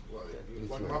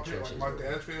 Like my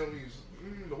dad's family's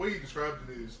the way he described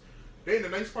it is they in the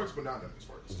nice parts but not in the nice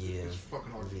parts. Yeah. It's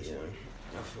fucking hard to Yeah, explain.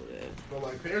 I feel that. But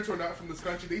like parents who are not from this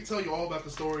country, they tell you all about the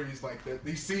stories like that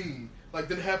they seen. Like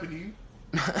didn't happen to you.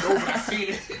 No, but I seen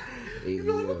it. You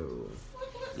know,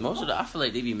 like, Most of the, I feel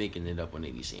like they be making it up when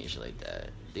they be saying shit like that.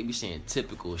 They be saying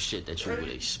typical shit that you would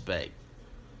expect.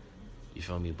 You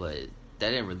feel me? But that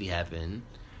didn't really happen.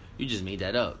 You just made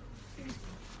that up.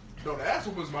 no, the ass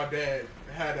whoopings my dad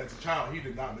had as a child, he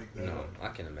did not make that No, up. I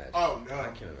can imagine. Oh no. I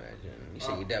can imagine. You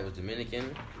said your dad was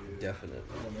Dominican? Yeah. Definitely.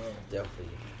 Oh no.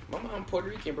 Definitely. My mom Puerto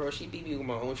Rican, bro. She beat me with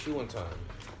my own shoe one time.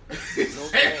 No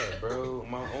bad, bro.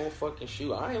 My own fucking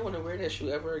shoe. I ain't want to wear that shoe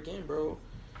ever again, bro.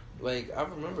 Like, I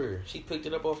remember she picked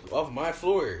it up off my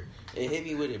floor and hit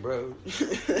me with it, bro.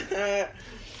 Yeah,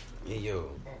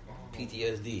 yo.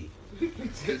 PTSD.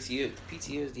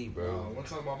 PTSD, bro. One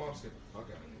time my mom scared the fuck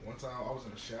out of me. One time I was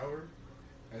in the shower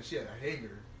and she had a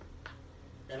hanger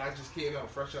and I just came out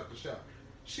fresh out the shower.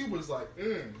 She was like,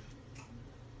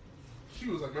 She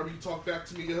was like, remember you talked back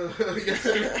to me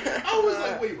yesterday? I was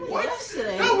like, wait, what?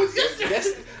 Yesterday? That was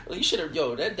yesterday. You should have,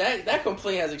 that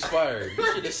complaint has expired.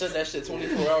 You should have said that shit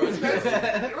 24 hours ago.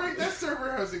 Right, that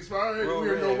server has expired. Bro, we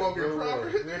are no man, longer bro,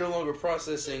 proper. we're no longer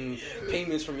processing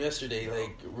payments from yesterday.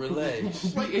 Like,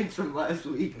 relax. Weekends from last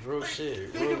week. Real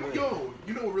shit. Yo,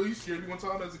 you know what really scared me one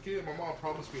time as a kid? My mom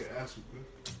promised me an ass whooping.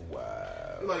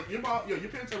 Wow. Like, your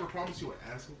parents ever promised you an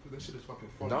ass whooping? That shit is fucking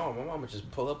funny. No, my mom would just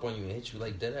pull up on you and hit you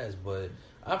like dead ass. But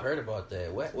I've heard about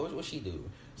that. What she do?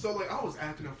 So, like, I was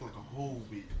acting up for like a whole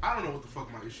week. I don't know what the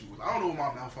fuck my issue was. I don't know what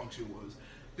my malfunction was.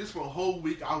 Just for a whole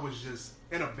week, I was just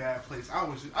in a bad place. I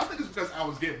think it's because I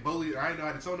was getting bullied and I didn't know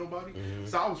how to tell nobody. Mm-hmm.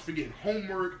 So I was forgetting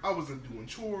homework. I wasn't doing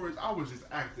chores. I was just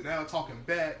acting out, talking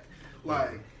back.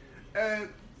 Like, and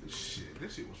shit,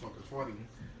 this shit was fucking funny.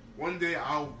 One day,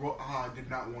 I did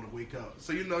not want to wake up.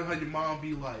 So, you know how your mom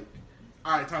be like,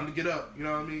 all right, time to get up. You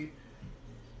know what I mean?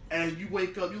 And you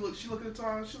wake up, she look at the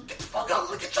time, she like, get the fuck up,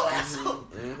 look at your ass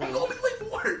up. Mm-hmm. I'm gonna be late for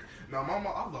work. Now, my mom,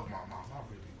 I love my mom, I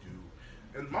really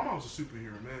do. And my mom's a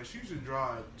superhero, man. She used to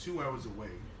drive 2 hours away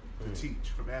to teach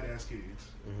for badass kids.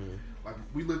 Mm-hmm. Like,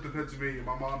 we lived in Pennsylvania,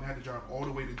 my mom had to drive all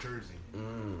the way to Jersey,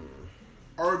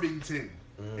 Irvington,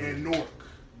 and Newark.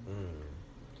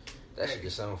 That should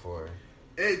just sound for her.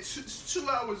 It's 2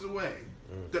 hours away,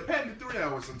 depending 3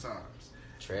 hours sometimes.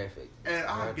 Traffic. And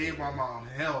I gave my mom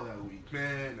hell that week,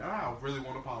 man. I really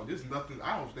want to apologize. There's nothing.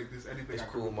 I don't think there's anything. It's I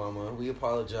could cool, do. mama. We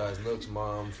apologize, Looks,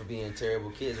 mom, for being terrible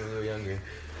kids when we were younger.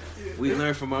 Yeah, We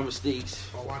learned from our mistakes.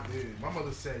 Oh, I did. My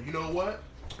mother said, you know what?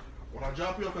 When I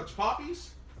drop you off at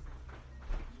Poppy's,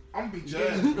 I'm gonna beat your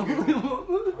ass when you get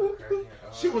home.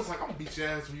 She was like, I'm gonna beat your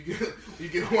ass when you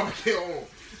get home. When I get home.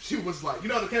 She was like, you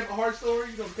know the Kevin Hart story?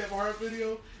 You know the Kevin Hart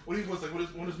video? When he was like,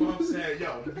 when his mom said,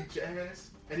 yo, I'm gonna beat your ass,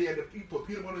 and he put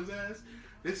peanut on his ass.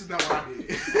 This is not what I did.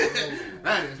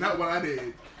 That is not what I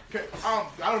did. I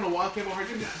don't know why Kevin Hart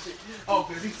did that shit. Oh,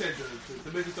 because he said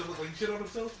to make himself look like he shit on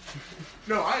himself?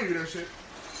 No, I ain't do that shit.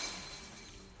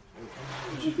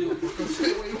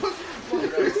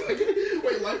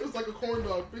 Wait, life is like a corn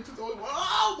dog. Bitches always,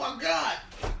 oh my god!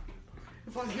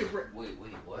 If I get Wait,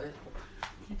 what?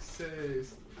 he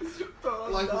says,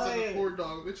 life is like a corn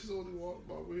dog. Bitches only want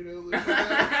my way to live.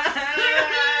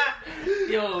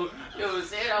 Yo,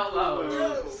 say it out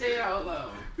loud. Say it out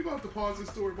loud. We gonna have to pause this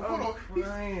story, but hold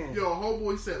on. Yo,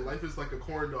 homeboy said life is like a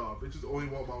corn dog. Bitches only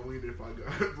want my wiener if I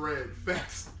got bread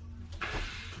fast.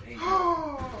 Hey, You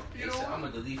so know, I'm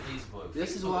gonna delete Facebook.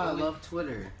 This is why I love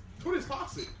Twitter. Twitter's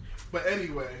toxic. But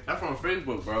anyway, That's from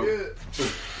Facebook, bro. yeah.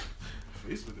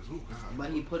 Facebook is God. But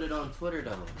he put it on Twitter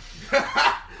though.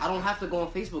 I don't have to go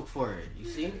on Facebook for it. You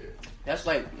see? That's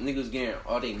like niggas getting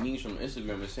all they memes from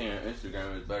Instagram and saying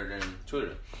Instagram is better than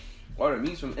Twitter. All the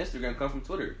memes from Instagram come from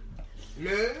Twitter.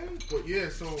 Man, but yeah,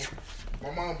 so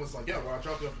my mom was like, yeah, when I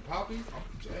drop you off at Poppy's, I'm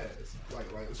be jazzed. Like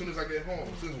as soon as I get home,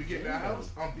 as soon as we get in that house,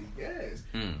 I'm be jazzed.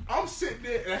 I'm sitting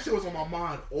there, and that shit was on my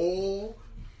mind all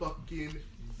fucking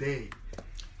day.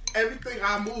 Everything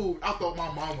I moved, I thought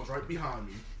my mom was right behind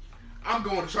me. I'm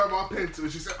going to sharpen my pencil.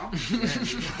 And she said, I'm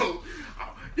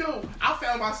yo, I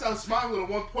found myself smiling at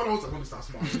one point. I was like, let me stop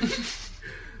smiling.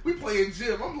 We playing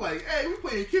gym. I'm like, hey, we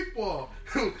playing kickball.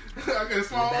 I got a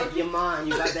smile. Back of your mind,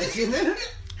 you got that shit.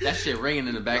 That shit ringing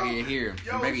in the back of your ear.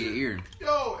 Back of your ear.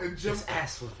 Yo, and gym. Just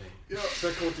ass whooping. Yo,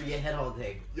 circling through your head all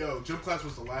day. Yo, gym class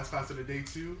was the last class of the day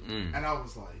too, and I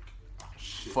was like, oh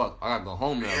shit. Fuck, I gotta go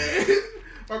home now.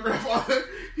 My grandfather,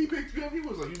 he picked me up. He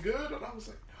was like, you good? And I was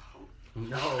like,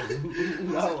 no,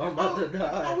 I'm about to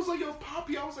die. I was like, yo,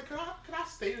 Poppy. I was like, can I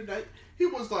stay tonight? He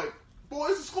was like, boy,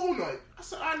 it's a school night. I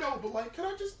said, I know, but like, can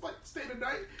I just like stay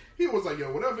tonight? He was like,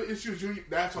 yo, whatever issues you,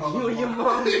 that's what you and your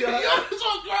mom. Yo, that's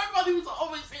what grandfather was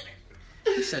always saying.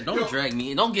 He said, don't drag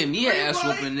me. Don't give me an ass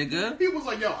whooping, nigga. He was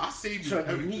like, yo, I saved you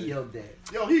everything.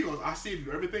 Yo, he goes, I saved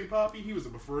you everything, Poppy. He was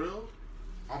like, for real?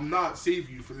 I'm not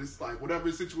saving you for this, like, whatever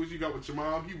situation you got with your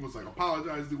mom. He was like,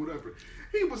 apologize, do whatever.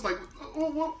 He was like,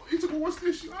 he took, what's the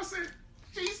issue? I said,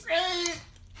 she said,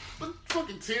 with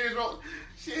fucking tears roll.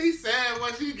 She said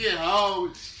when she get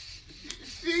home,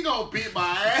 she gonna beat my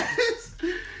ass.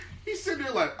 He's sitting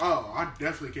there like, oh, I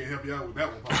definitely can't help you out with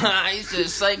that one, Poppy. He said,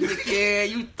 psych the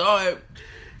kid, you thought.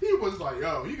 He was like,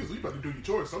 yo, you better do your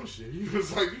chores, some shit. He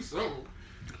was like, you so.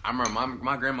 I remember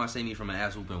my grandma saved me from an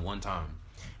ass whooping one time.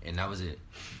 And that was it.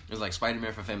 It was like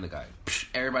Spider-Man from Family Guy.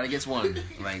 Everybody gets one.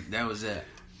 Like, that was it.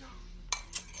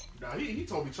 Nah, he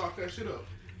told me chalk that shit up.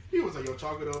 He was like, yo,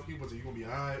 chalk it up. He was like, you gonna be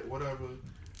alright, whatever.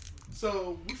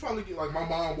 So, we finally get, like, my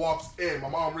mom walks in. My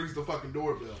mom rings the fucking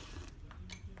doorbell.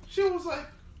 She was like,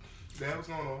 Dad, what's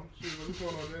going on? She was like, what's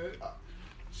going on, Dad?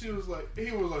 She was like,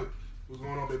 he was like, what's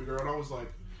going on, baby girl? And I was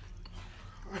like,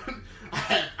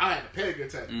 I had a panic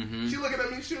attack. Mm-hmm. She looking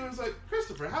at me, she was like,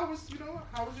 Christopher, how was your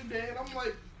dad? I'm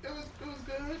like, it was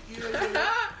good. Yeah.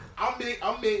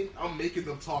 I'm making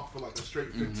them talk for like a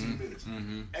straight 15 minutes.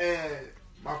 Mm-hmm. And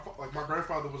my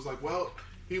grandfather was like, well,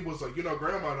 he was like,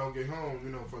 grandma don't get home,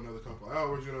 for another couple of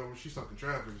hours, she's stuck in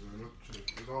traffic,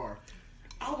 it's hard.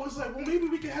 I was like, well, maybe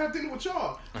we can have dinner with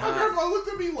y'all. My grandfather looked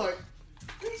at me like,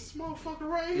 this motherfucker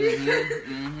right here.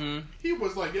 Mm-hmm. He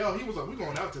was like, yo, we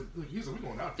going out to. He said, we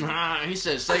going out to. He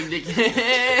said, say dick.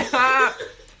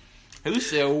 He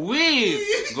said,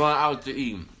 we going out to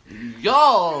eat.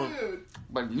 Y'all,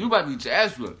 but you about to eat your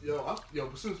ass whooped. Yo,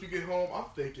 as soon as we get home, I'm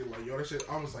thinking like, yo, that shit.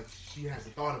 I was like, she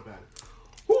hasn't thought about it.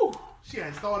 Whew. She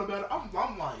hasn't thought about it.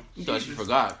 I'm like, you thought she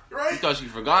forgot, right? You thought she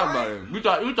forgot about it.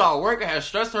 You thought work had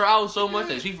stressed her out so much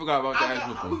that she forgot about the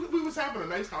ass whooping. We was having a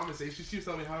nice conversation. She was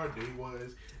telling me how her day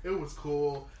was. It was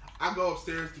cool. I go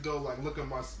upstairs to go like look at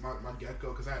my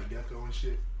gecko because I had a gecko and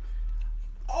shit.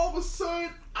 All of a sudden,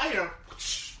 I hear.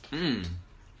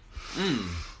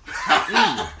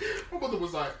 My mother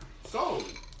was like, so.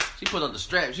 She put on the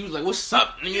strap. She was like, "What's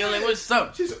up, nigga? Like, what's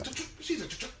up?" She's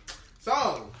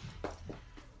so.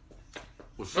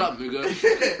 What's up,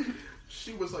 nigga?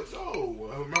 She was like, so.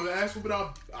 Remember asking, but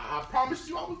I promised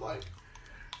you. I was like,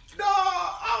 no.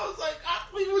 I was like,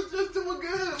 we was just doing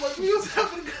good. Like we was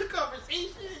having a good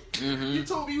conversation. Mm-hmm. You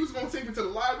told me you was gonna take me to the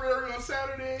library on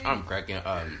Saturday. I'm cracking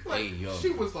up. Like, hey, yo. She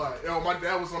was like, yo, my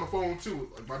dad was on the phone too.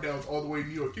 Like my dad was all the way in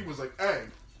New York. He was like, hey,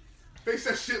 face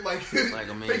that shit like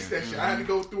a man. Face that shit. I had to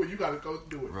go through it. You gotta go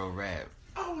through it. Real rap.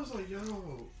 I was like, yo.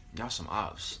 Y'all some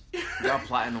ops. Y'all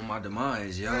plotting on my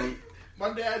demise, yo. Like,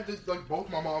 my dad, just, like, both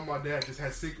my mom and my dad just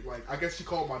had secret, like, I guess she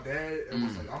called my dad and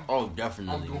was like,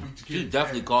 definitely. I'm gonna beat your She kids.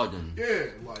 definitely called him. Yeah,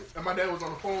 like, and my dad was on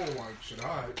the phone, like, shit,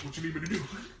 alright, what you need me to do?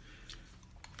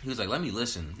 He was like, let me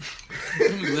listen.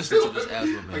 Let me listen to this ass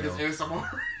whooping. Like, this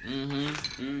ASMR.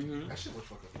 Mm-hmm. That shit was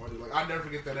fucking funny. Like, I never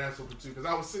forget that ass whooping, too, because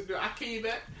I was sitting there, I came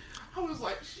back, I was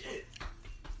like, shit.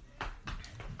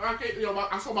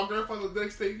 I saw my grandfather the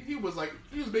next day, he was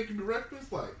making me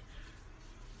breakfast, like,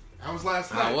 how was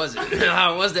last night? How was it?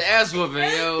 How was the ass whooping,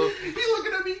 yo? He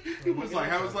looking at me. He was like,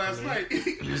 how was last night?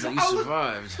 He was like, you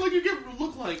survived. Like, you give him a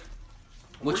look like...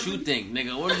 What you think,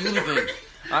 nigga? What do you think?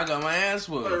 I got my ass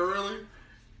whooped. Like, really?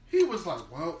 He was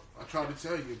like, well, I tried to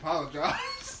tell you.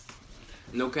 Apologize.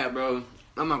 No cap, bro.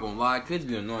 I'm not gonna lie. Kids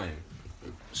be annoying.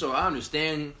 So I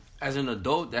understand, as an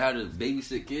adult that had to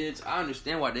babysit kids, I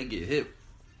understand why they get hit.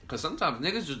 Because sometimes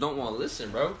niggas just don't want to listen,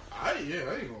 bro. I ain't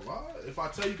gonna lie. If I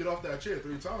tell you get off that chair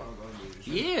 3 times, I mean,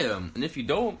 yeah. And if you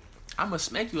don't, I'm gonna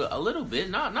smack you a little bit.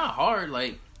 Not hard,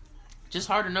 like, just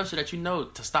hard enough so that you know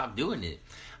to stop doing it.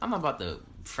 I'm not about to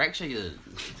fracture your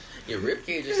rib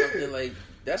cage or something. Like,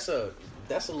 that's a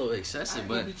little excessive,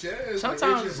 but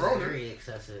sometimes it's very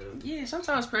excessive. Yeah,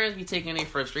 sometimes parents be taking their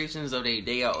frustrations of their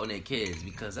day out on their kids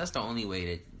because that's the only way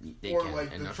that they or can. Or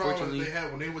like and the trauma that they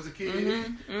had when they was a kid.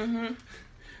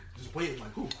 just waiting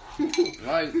like who?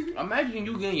 Like, imagine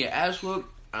you getting your ass whooped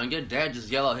and your dad just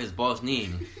yell out his boss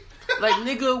name. Like,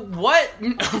 nigga, what?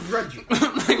 Frederick.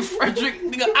 Like, Frederick,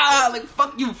 nigga, like,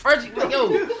 fuck you, Frederick. Like,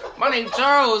 yo, my name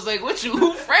Charles. Like, what you,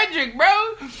 who Frederick,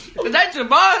 bro? Is that your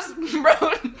boss?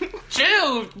 Bro,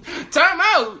 chill. Time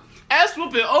out. Ass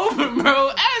whooping over,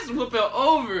 bro. Ass whooping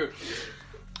over.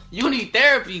 You need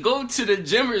therapy. Go to the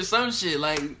gym or some shit.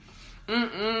 Like,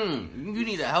 you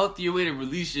need a healthier way to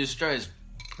release your stress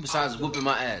besides whooping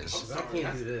my ass. I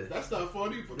can't do this. That's not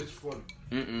funny, but it's funny.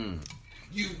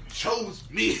 You chose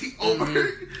me over.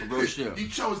 Bro, shit. You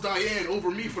chose Diane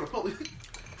over me for the public,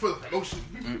 for the promotion.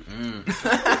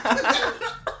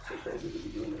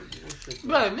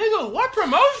 Like, nigga, what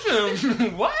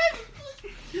promotion? What?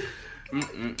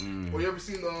 Well, you ever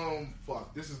seen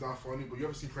fuck? This is not funny, but you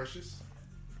ever seen Precious?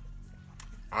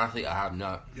 Honestly, I have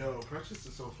not. Yo, Precious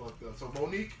is so fucked up. So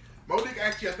Monique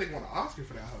actually I think won an Oscar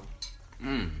for that hoe.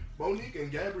 Monique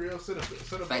and Gabrielle set up.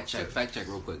 Fact check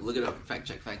real quick. Look it up. Fact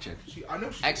check. I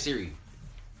know she. Ask Siri.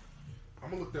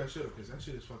 I'm gonna look that shit up because that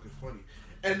shit is fucking funny.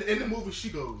 And in the movie, she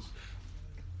goes,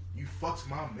 "You fucked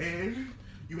my man.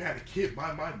 You had a kid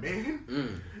by my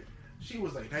man." She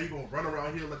was like, "Now you gonna run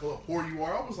around here like a little whore you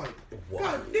are." I was like,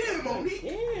 "God damn, Monique."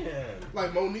 Yeah.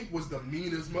 Like Monique was the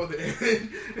meanest mother, and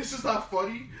this is not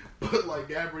funny, but like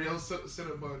Gabrielle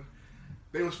Cinnabon,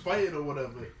 they was fighting or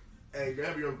whatever. And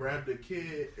Gabrielle grabbed the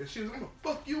kid, and she was like, "I'm gonna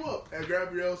fuck you up." And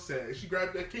Gabrielle said, she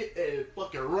grabbed that kid and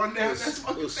fucking run down that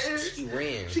fucking stairs. She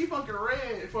ran. She fucking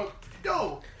ran.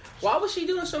 Yo. Why was she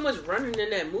doing so much running in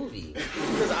that movie?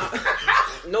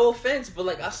 Because no offense, but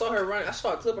like I saw her run. I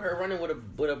saw a clip of her running with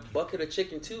a bucket of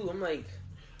chicken too. I'm like,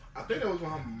 I think that was with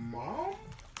her mom.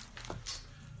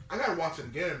 I gotta watch it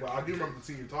again, but I do remember the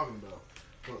scene you're talking about.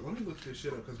 But let me look this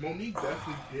shit up because Monique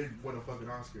definitely did win a fucking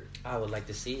Oscar. I would like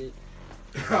to see it.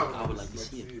 I would like to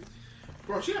see it.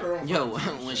 Bro, she had her own. Yo,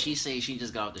 when she say she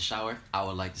just got out the shower, I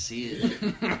would like to see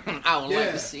it. I would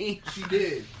like to see. She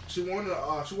did. She won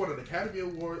an Academy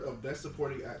Award of Best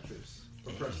Supporting Actress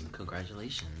for Precious.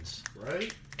 Congratulations.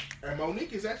 Right? And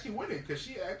Monique is actually winning because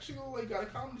she actually like got a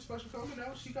comedy special coming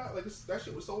out. She got like that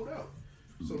shit was sold out.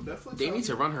 So definitely. They need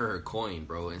to run her coin,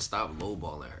 bro, and stop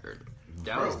lowballing her.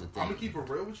 That was the thing. I'm gonna keep it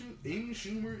real with you. Amy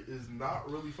Schumer is not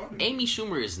really funny. Amy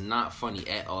Schumer is not funny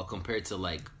at all compared to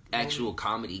like actual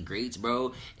comedy greats,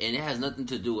 bro. And it has nothing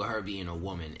to do with her being a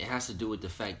woman. It has to do with the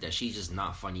fact that she's just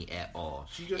not funny at all.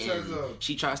 She just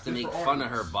she tries to make fun of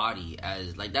her body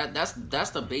as like that.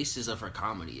 That's the basis of her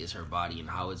comedy is her body and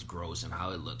how it's gross and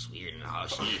how it looks weird and how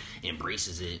she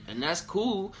embraces it. And that's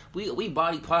cool. We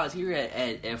body pods here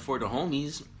at For the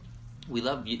Homies. We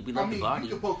love the body. You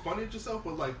can poke fun at yourself,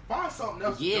 but like find something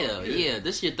else. Yeah.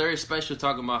 This is your third special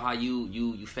talking about how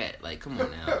you fat. Like, come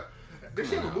on now. Did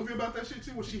she have a movie about that shit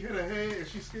too? Where she hit her head and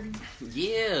she's skinny?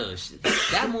 Yeah,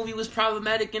 that movie was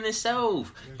problematic in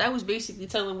itself. That was basically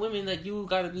telling women that you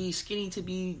gotta be skinny to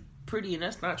be pretty, and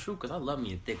that's not true. Cause I love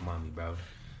me a thick mommy, bro.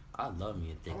 I love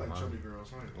me a thick I like mommy. chubby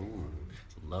girls. Ooh,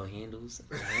 some love handles.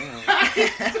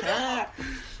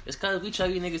 It's cause we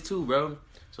chubby niggas too, bro.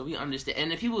 So we understand.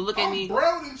 And if people look at me,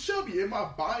 brown and chubby, and my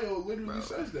bio literally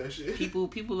says that shit. People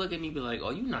look at me, be like,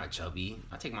 "Oh, you not chubby."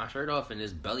 I take my shirt off, and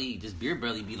this beer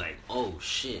belly, be like, "Oh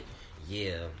shit,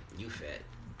 yeah, you fat."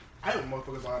 I have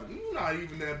motherfuckers like, "You not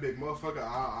even that big, motherfucker."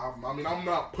 I mean, I'm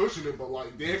not pushing it, but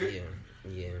like, damn it.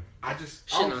 Yeah. I just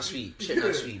shit not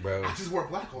sweet, bro. I just wear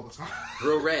black all the time.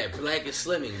 Real rap, black is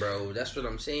slimming, bro. That's what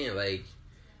I'm saying. Like,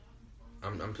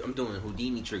 I'm doing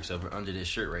Houdini tricks under this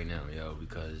shirt right now, yo,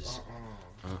 because.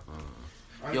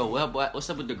 Yo, what's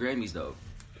up with the Grammys though?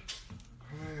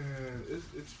 Man,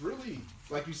 it's really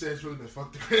like you said. It's really been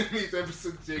fucked the Grammys ever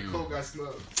since J. Cole got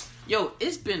snubbed. Yo,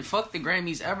 it's been fuck the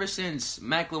Grammys ever since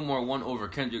Macklemore won over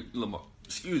Kendrick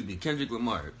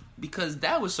Lamar, because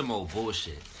that was some old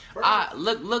bullshit.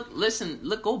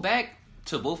 Look, go back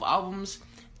to both albums,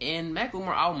 and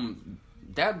Macklemore album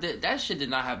that shit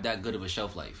did not have that good of a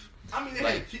shelf life. I mean,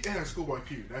 it had Schoolboy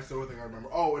Q. That's the only thing I remember.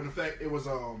 Oh, and in fact, it was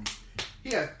he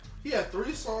had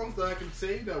 3 songs that I can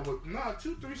say that was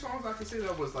 3 songs I can say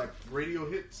that was like radio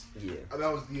hits. Yeah,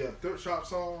 that was the Thrift Shop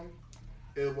song.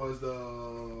 It was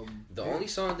the only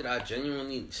song that I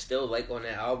genuinely still like on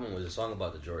that album was a song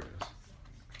about the Jordans.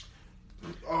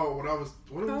 Oh, what was?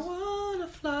 I wanna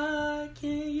fly,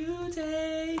 can you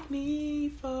take me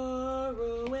far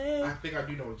away? I think I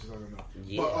do know what you're talking about.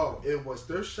 Yeah. But it was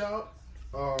Thrift Shop.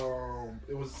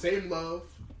 It was Same Love.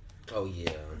 Oh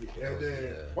yeah. And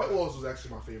then White Walls was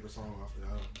actually my favorite song off the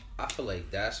album. I feel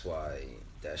like that's why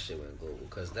that shit went global,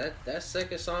 because that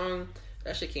second song,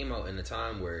 that shit came out in a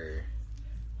time where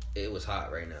it was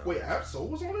hot right now. Wait, Ab-Soul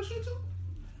was on this shit too?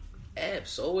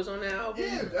 Ab-Soul was on that album?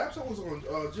 Yeah, Ab-Soul was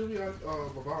on Julian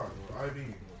Levine or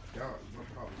IV.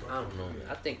 I don't know.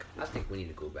 I think we need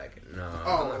to go back. No.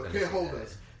 Oh, Can't Hold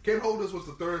Us. Can't Hold Us was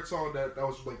the third song that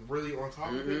was like really on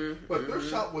top of it. But Thrift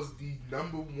Shop was the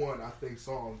 '1, I think,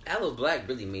 song. Aloe Black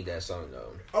really made that song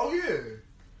though. Oh yeah.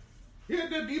 He had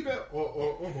that deep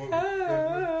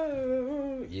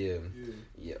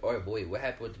Yeah. All right, boy. What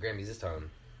happened with the Grammys this time?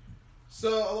 So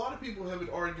a lot of people have been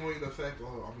arguing the fact.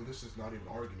 This is not even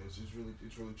arguments. It's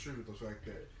really true. The fact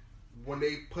that when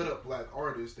they put up black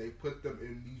artists, they put them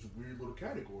in these weird little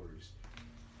categories.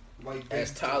 Like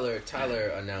as Tyler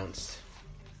announced.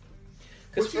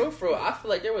 Because for real, I feel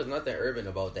like there was nothing urban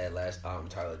about that last album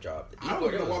Tyler dropped. I don't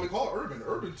even know why we call it urban.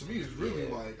 Urban to me is really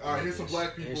like, all right, here's some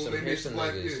black people. They make some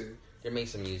black They make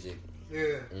some music.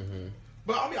 Yeah.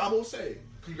 But I will say,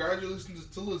 congratulations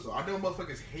to Lizzo. I know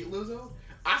motherfuckers hate Lizzo.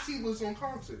 I see Lizzo in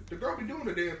concert. The girl be doing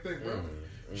the damn thing, bro.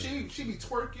 She be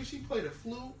twerking. She play the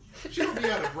flute. She don't be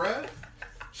out of breath.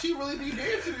 She really be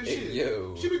dancing and shit.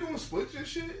 Yo. She be doing splits and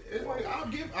shit. And like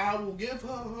I will give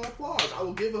her applause. I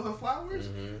will give her flowers.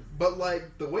 But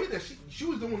like the way that she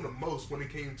was doing the most when it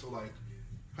came to like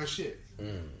her shit.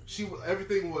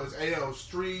 Everything was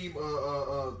stream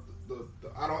the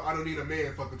I don't need a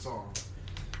man fucking song.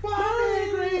 Why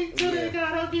great till they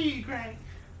gotta be great.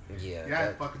 Yeah,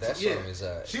 that song is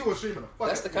she was streaming a fucking.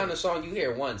 That's the kind of song you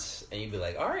hear once and you be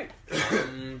like, all right,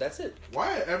 that's it.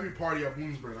 Why at every party at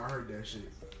Bloomsbury I heard that shit?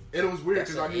 And it was weird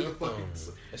because I knew the fucking.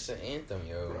 It's an anthem,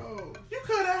 yo. Bro, you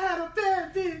could have had a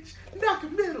bad bitch, knock a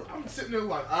middle. I'm sitting there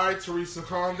like, all right, Teresa,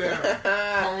 calm down,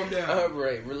 calm down. All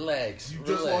right, relax. You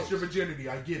just lost your virginity.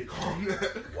 I get it. Calm down.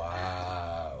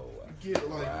 Wow. I get it.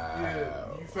 Like, yeah,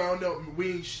 you found out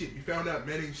we ain't shit. You found out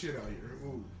men ain't shit out here.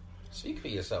 Ooh. Speak for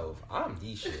yourself. I'm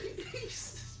the shit.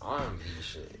 I'm the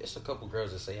shit. It's a couple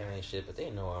girls that say I ain't shit, but they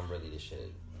know I'm really the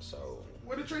shit. So.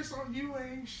 What a trace on you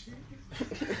ain't shit.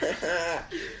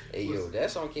 Hey yo, that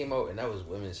song came out and that was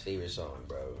women's favorite song,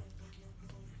 bro.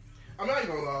 I'm not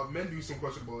even gonna lie. Men do some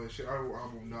questionable shit. I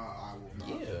will not.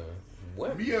 Yeah.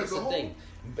 Women, that's the thing.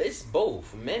 It's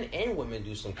both. Men and women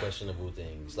do some questionable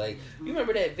things. Like, you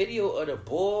remember that video of the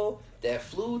bull that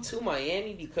flew to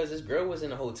Miami because this girl was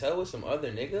in a hotel with some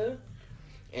other nigga?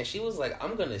 And she was like,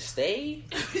 I'm gonna stay?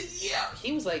 Yeah.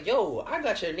 He was like, yo, I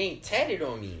got your name tatted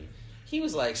on me. He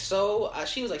was like, so?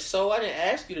 She was like, so? I didn't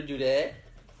ask you to do that.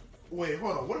 Wait,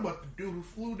 hold on. What about the dude who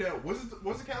flew down? Was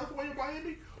it California,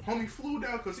 Miami? Homie flew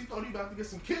down because he thought he about to get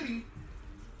some kitty.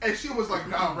 And she was like,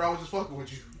 nah, bro, I was just fucking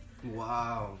with you.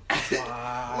 Wow.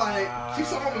 Like, she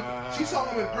saw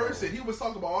him in person. He was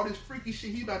talking about all this freaky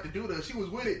shit he about to do to her. She was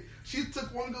with it. She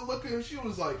took one good look at him. She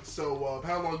was like, so,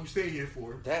 how long you staying here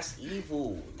for? That's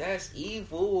evil. That's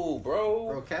evil,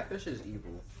 bro. Bro, catfish is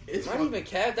evil. It's not even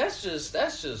cat. That's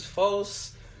just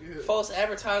false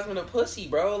advertisement of pussy,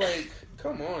 bro. Like,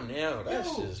 come on now.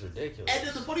 That's just ridiculous. And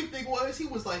then the funny thing was, he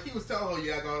was telling her,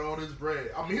 yeah, I got all this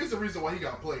bread. I mean, here's the reason why he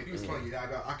got played. He was telling you,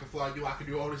 yeah, I can fly you, I can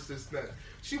do all this, that.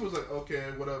 She was like, okay,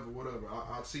 whatever.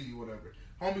 I'll see you, whatever.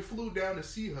 Homie flew down to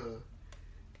see her,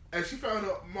 and she found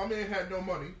out my man had no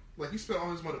money. Like, he spent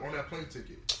all his money on that plane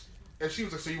ticket. And she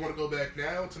was like, so you want to go back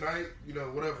now, tonight,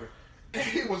 whatever. And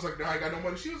he was like, nah, I got no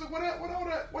money. She was like, what happened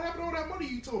to all that money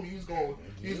you told me you was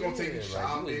gonna take me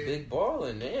shopping? He was big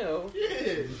balling now.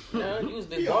 Yeah. No, he was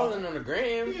big balling on the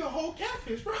gram. He a whole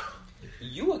catfish, bro.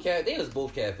 You a cat? They was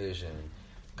both catfishing.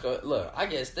 Look, I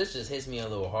guess this just hits me a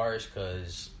little harsh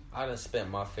because I done spent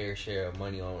my fair share of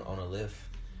money on a Lyft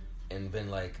and been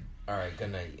like, all right,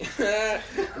 good night. But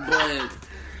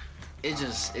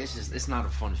it's not a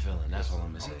fun feeling. That's all I'm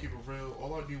gonna say. I'm gonna keep it real.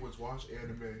 All I do was watch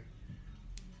anime,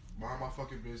 mind my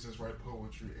fucking business, write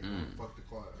poetry, and fuck the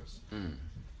class.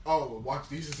 Oh, watch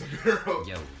These Is a Girl.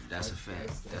 Yo, that's a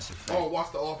fact. That's a fact. Oh,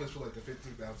 watch The Office for like the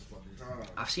 15,000 fucking time.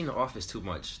 I've seen The Office too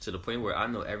much to the point where I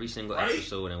know every single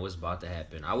episode and what's about to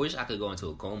happen. I wish I could go into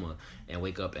a coma and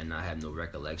wake up and not have no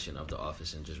recollection of The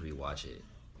Office and just rewatch it.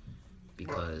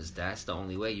 Because that's the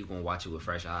only way you can watch it with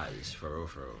fresh eyes, for real,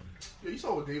 for real. Yeah, you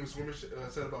saw what David Swimmer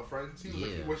said about Friends? He was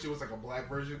like, he wished it was like a black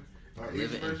version.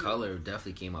 Living in Color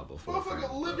definitely came out before.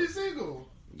 Motherfucker, Living Single.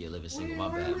 Yeah, Living Single. My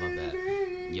bad.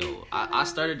 Yo, I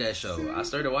started that show. I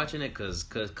started watching it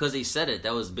because they said it.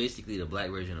 That was basically the black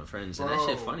version of Friends, and that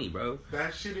shit funny, bro.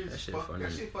 That shit funny.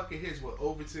 That shit fucking hits with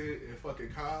Overton and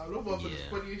fucking Kyle. Those motherfuckers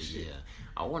funny as shit. Yeah,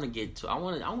 I want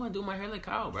to do my hair like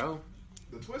Kyle, bro.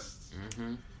 The twists.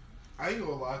 Mm-hmm. I ain't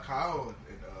gonna lie, Kyle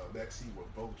and Lexi were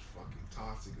both fucking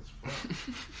toxic as fuck.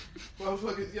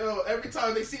 Motherfuckers, yo, every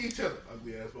time they see each other,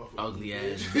 ugly ass motherfuckers. Ugly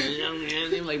ass.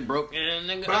 They like broken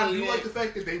nigga. But I do like the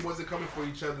fact that they wasn't coming for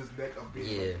each other's neck of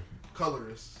being like,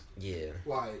 colorist. Yeah.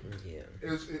 Like, yeah.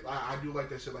 I do like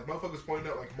that shit. Like, motherfuckers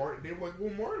pointing out, like, Martin, they were like,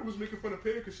 well, Martin was making fun of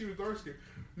Pam because she was dark skinned.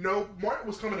 No, Martin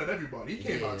was coming at everybody. He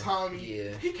came out Tommy.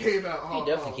 Yeah. He came out. He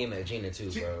definitely came at Gina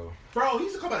too, bro. Bro, he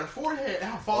used to come at her forehead.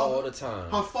 Her father. All the time.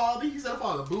 Her father, he said her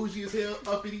father bougie as hell,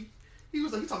 uppity. He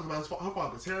was like, he talking about her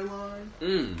father's hairline.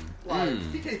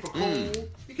 He came for Cole.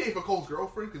 He came for Cole's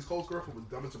girlfriend because Cole's girlfriend was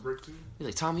dumb as a brick too. He's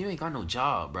like, Tommy, you ain't got no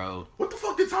job, bro. What the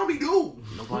fuck did Tommy do?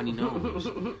 Nobody knows.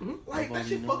 Like, that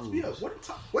shit fucks me up.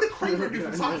 What did Kramer do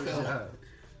for Seinfeld?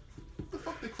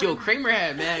 Yo, Kramer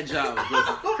had mad jobs, bro.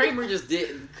 Kramer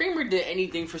did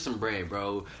anything for some bread,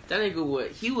 bro. That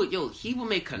nigga he would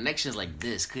make connections like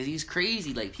this because he's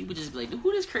crazy. Like, people just be like,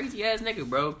 who this crazy ass nigga,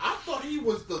 bro? I thought he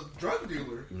was the drug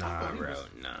dealer. Nah, bro.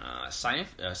 Nah.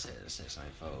 Seinfeld. I said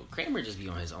Seinfeld. Kramer just be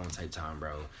on his own type time,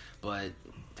 bro. But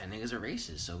that nigga's a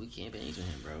racist, so we can't bang with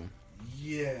him, bro.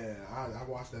 Yeah, I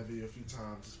watched that video a few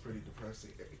times. It's pretty depressing.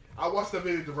 I watched that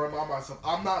video to remind myself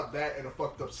I'm not that in a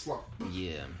fucked up slump.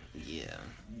 Yeah.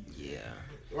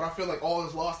 When I feel like all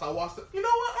is lost, I watched it. You know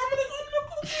what? I'm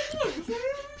gonna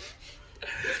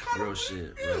go. Real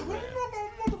shit. Real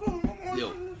bad.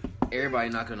 Yo, everybody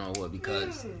knocking on wood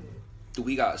because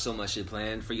we got so much shit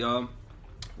planned for y'all.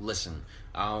 Listen,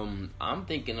 I'm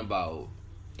thinking about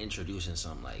introducing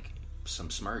some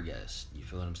smart guests. You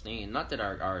feel what I'm saying? Not that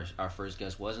our first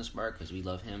guest wasn't smart because we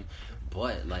love him,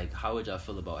 but like, how would y'all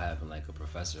feel about having like a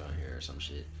professor on here or some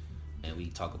shit, and we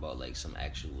talk about like some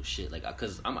actual shit? Like,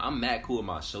 cause I'm mad cool with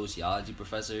my sociology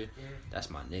professor. That's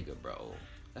my nigga, bro.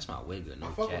 That's my wigger. No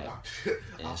cap.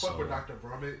 I fuck with Dr.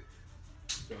 Brummett.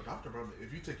 Yo, Dr. Brummett,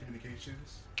 if you take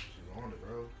communications, she's on it,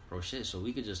 bro. Bro, shit. So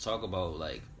we could just talk about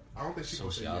like I don't think she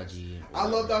sociology. Yes. I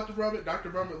love Dr. Brummett. Dr.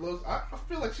 Brummett loves. I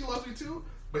feel like she loves me too.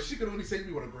 But she can only take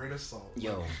me with a grain of salt.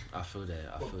 Yo, I feel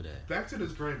that. I feel that. Back to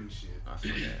this Grammy shit. I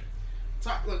feel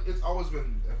that. Look, it's always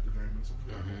been after Grammy, so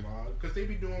because they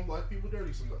be doing black people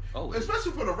dirty sometimes. Oh,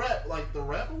 especially for the rap, like the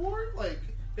rap award, like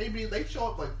they show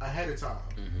up like ahead of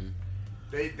time.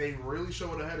 They really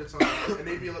show it ahead of time, and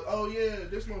they be like, oh yeah,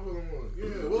 this motherfucker won.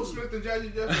 Yeah, Will Smith and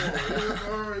Jazzy Jeff won. Yeah,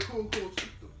 all right, cool.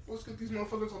 Let's get these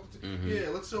motherfuckers off the Yeah,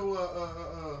 let's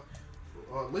show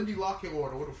Lindy Lockett or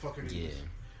what the fuck it is. Yeah.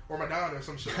 Or Madonna or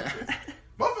some shit like that.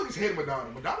 Motherfuckers hate Madonna.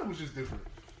 Madonna was just different.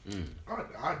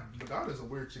 Madonna's a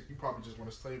weird chick. You probably just want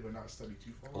to study but not study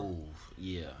too far. Oh,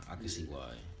 yeah. I can see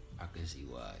why.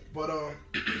 But,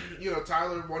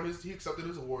 Tyler he accepted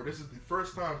his award. This is the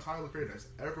first time Tyler Creator has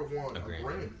ever won a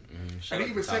Grammy. And he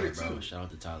even said it too. Shout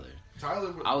out to Tyler.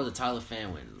 I was a Tyler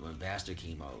fan when Bastard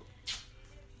came out.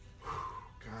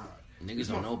 God. Niggas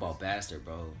don't know about Bastard,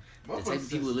 bro. The type of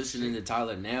people listening to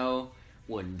Tyler now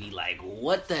wouldn't be like,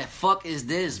 what the fuck is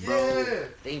this, bro? Yeah.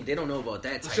 They don't know about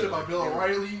that type shit about Bill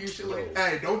O'Reilly and shit like,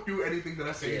 hey, don't do anything that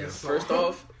I say in this song. First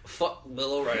off, fuck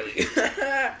Bill O'Reilly.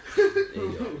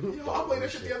 Yo, I played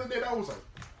that shit the other day and I was like,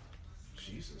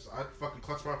 Jesus, I fucking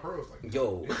clutched my pearls like,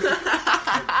 yo.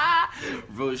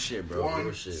 Real shit, bro.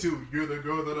 1, 2, you're the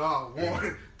girl that I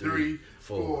want. 3,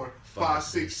 4, 5,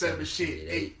 6, 7, shit.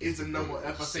 8 is a number.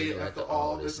 If I say it after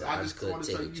all this, I just want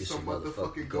to tell you some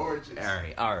motherfucking gorgeous.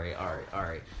 All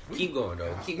right. Keep going,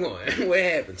 though. Keep going. What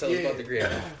happened? Tell us about the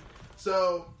Grammy.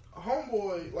 So,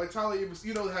 homeboy, like Tyler,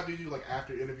 how they do like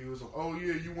after interviews of, oh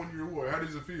yeah, you won your award. How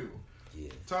does it feel? Yeah.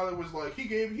 Tyler was like, he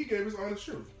gave his honest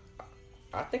truth.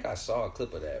 I think I saw a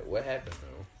clip of that. What happened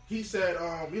though? He said,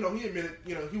 he admitted,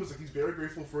 he was like, he's very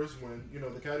grateful for his win.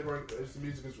 The category is the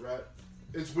music is rap.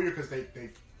 It's weird because they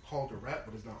called it rap,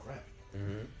 but it's not rap.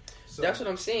 So, that's what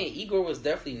I'm saying. Igor was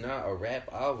definitely not a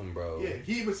rap album, bro. Yeah,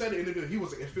 he even said in the interview, he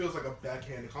was like, it feels like a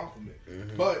backhanded compliment.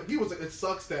 But he was like, it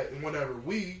sucks that whenever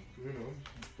we,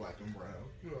 black and brown,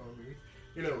 you know what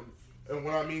I mean? And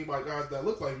what I mean by guys that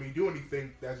look like me do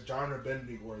anything that's genre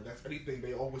bending or that's anything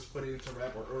they always put it into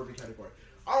rap or urban category.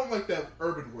 I don't like that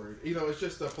urban word. It's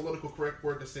just a political correct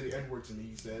word to say the N-word to me,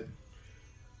 he said.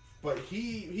 But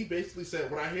he basically said,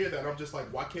 when I hear that, I'm just like,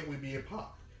 why can't we be in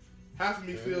pop? Half of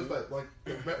me feels like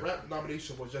the rap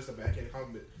nomination was just a backhand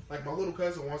compliment. Like, my little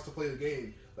cousin wants to play the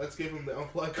game. Let's give him the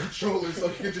unplugged controller so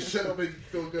he can just shut up and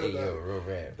feel good about it. Real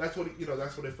rap. That's what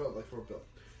it felt like for him.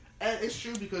 And it's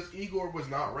true because Igor was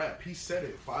not rap. He said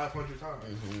it 500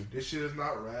 times. This shit is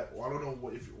not rap. Well, I don't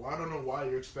know why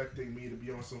you're expecting me to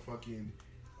be on some fucking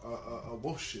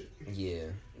wolf shit. Yeah.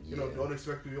 Don't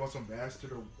expect me to be on some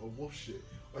Bastard or wolf shit.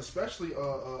 Especially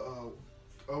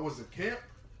was it Camp?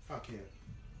 How Camp?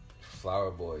 Flower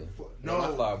Boy. No,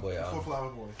 not Flower Boy. Before Flower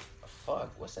Boy.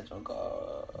 Fuck, what's that song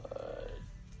called?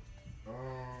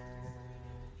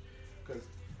 Because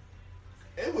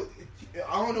it was.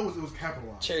 I don't know what it was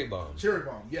capitalized. Cherry Bomb. Cherry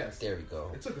Bomb, yes. There we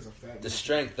go. It took us a fat The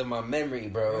strength of my memory,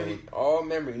 bro. All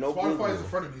memory. No Spotify Google. is in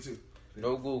front of me, too.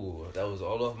 No Google. That was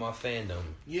all off my fandom.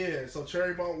 Yeah, so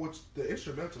Cherry Bomb, which the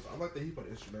instrumentals, I like that he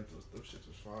put instrumentals. Those shits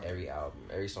was fine. Every album,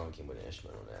 every song came with an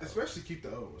instrumental now. Especially Keep the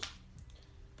O's.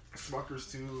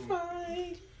 Smuckers, too.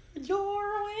 Find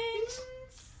your wings.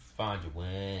 Find your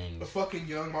wings. The fucking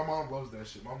Young, my mom loves that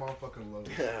shit. My mom fucking loves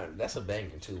it. That's a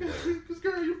banger, too, bro. Because,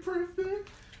 girl, you're perfect.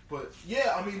 But,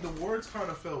 yeah, I mean, the words kind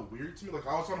of felt weird to me. Like,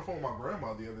 I was on the phone with my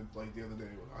grandma the other day.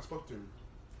 I spoke to her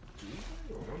Tuesday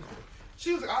or Wednesday.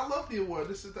 She was like, I love the award.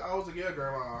 I was like, yeah,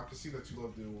 Grandma, I can see that you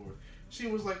love the award. She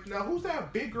was like, now, who's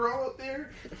that big girl up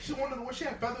there? She wanted to, what, she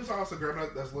had feathers on. I was like, Grandma,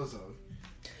 that's Lizzo.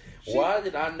 Why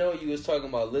did I know you was talking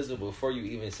about Lizzo before you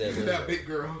even said Lizzo? That big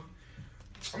girl.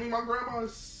 I mean, my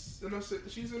grandma's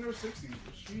she's in her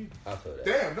 60s. I feel that.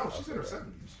 Damn, no, she's in her 70s.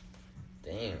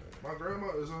 Damn. My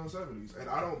grandma is in her 70s, and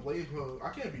I don't blame her. I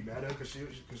can't be mad at her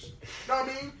because no,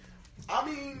 I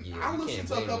mean, yeah, I listen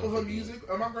to a couple of her music,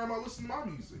 and my grandma listens to my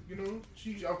music. You know,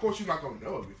 of course, she's not gonna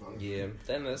know it before. Yeah,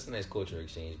 that's a nice cultural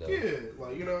exchange, though. Yeah,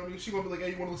 like, you know what I mean. She gonna be like,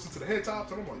 "Hey, you want to listen to the Head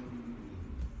Tops?" And I'm like,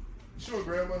 "Sure,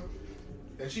 grandma."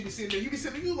 And she be sitting there, you be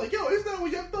sitting there, you like, "Yo, isn't that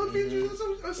what Young Thug features?"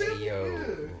 Hey,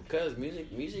 yo, because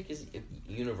music is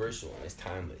universal and it's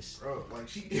timeless. Bro, like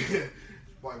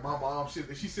like my mom,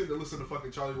 she's sitting there listening to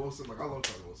fucking Charlie Wilson. Like, I love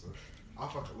Charlie Wilson. I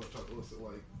fucking love Charlie Wilson.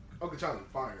 Like, Uncle Charlie,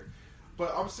 fire.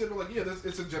 But I'm sitting there like, yeah,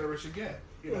 it's a generation gap.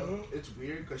 You know, it's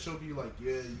weird because she'll be like,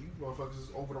 yeah, you motherfuckers is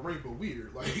over the rainbow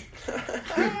weird. Like,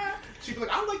 she'd be like,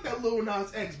 I like that Lil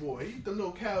Nas X boy. He's the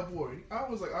little cowboy. I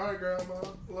was like, all right, grandma,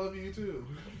 love you too.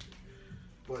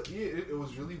 But yeah, it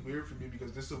was really weird for me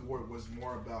because this award was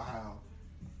more about how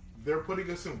they're putting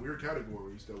us in weird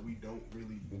categories that we don't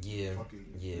really fucking,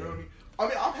 you know what I mean? I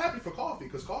mean, I'm happy for Coffee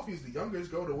because Coffee is the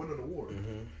youngest girl to win an award.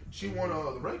 Mm-hmm. She won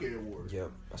the Reggae Award.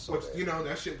 Yep, I saw that. You know,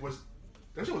 that shit was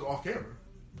off camera.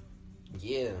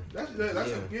 Yeah.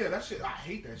 That shit, I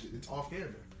hate that shit. It's off camera.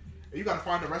 And you gotta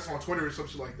find the rest on Twitter or some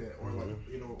shit like that. Or like,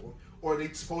 you know, or they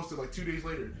posted like 2 days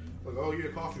later. Like, oh yeah,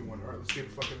 Coffee won. Alright, let's get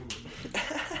the fucking movie.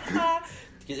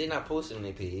 Because they're not posting on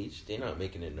their page. They're not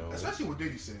making it known. Especially what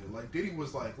Diddy said. Like, Diddy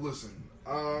was like, listen,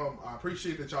 I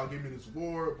appreciate that y'all give me this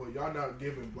award, but y'all not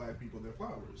giving black people their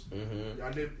flowers. Mm-hmm.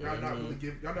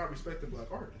 Y'all not respecting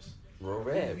black artists.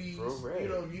 Movies, you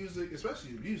know, music,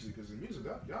 especially in music, because in music,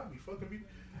 y'all be fucking people.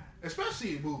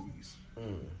 Especially in movies.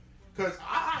 Because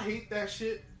I hate that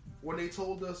shit when they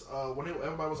told us,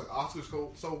 everybody was like, Oscars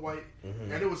so white,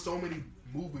 and there was so many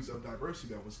movies of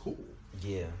diversity that was cool.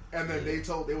 Yeah. And then they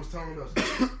was telling us,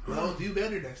 well, do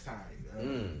better next time.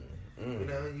 You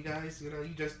know, you guys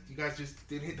just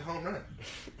didn't hit the home run.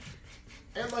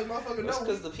 And like, motherfucker, no.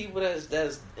 Because the people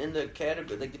that's in the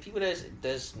category, like the people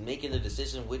that's making the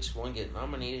decision which one get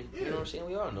nominated, you know what I'm saying?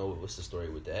 We all know what's the story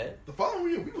with that. The following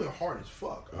year, we went hard as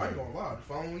fuck. I ain't gonna lie. The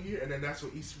following year, and then that's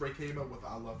when Issa Rae came up with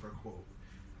 "I Love Her" quote.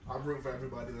 I'm rooting for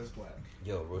everybody that's black.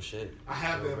 Yo, real shit. I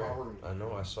have that in my room. I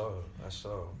know. I saw.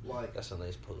 Like, that's a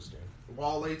nice poster.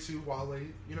 Wale too.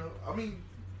 You know, I mean,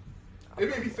 it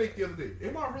made me think the other day.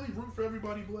 Am I really rooting for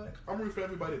everybody black? I'm rooting for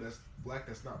everybody that's black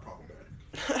that's not problematic.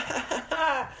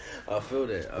 I feel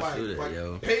that. I feel that,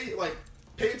 yo.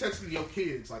 Pay attention to your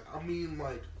kids. Like, I mean,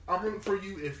 like, I'm rooting for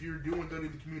you if you're doing good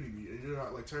in the community and you're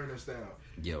not like tearing us down.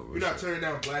 Yo, you're not tearing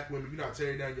down black women. You're not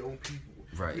tearing down your own people.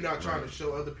 Right. You're not trying to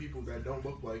show other people that don't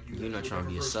look like you. You're not trying to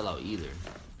be a sellout either.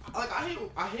 Like, I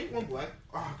hate when black.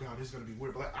 Oh god, this is gonna be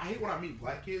weird. But like, I hate when I meet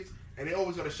black kids and they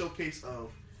always got a showcase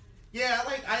of. Yeah,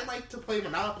 I like to play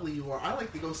Monopoly, or I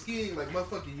like to go skiing. Like,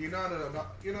 motherfucker, you're not a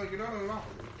Monopoly. You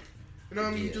know what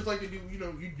I mean? You just like to do, you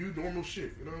know, you do normal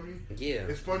shit. You know what I mean? Yeah.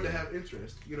 It's fun to have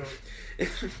interest. You know.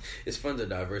 It's fun to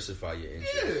diversify your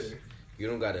interests. Yeah. You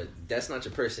don't gotta. That's not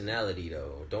your personality,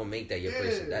 though. Don't make that your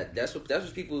person. That's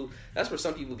what people. That's where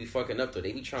some people be fucking up, though.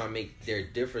 They be trying to make their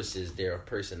differences their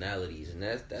personalities, and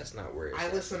that's not where. I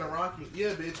listen to Rocky. Yeah,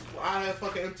 bitch. I had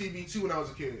fucking MTV too when I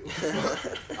was a kid.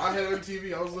 I had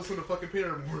MTV. I was listening to fucking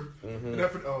Paramore.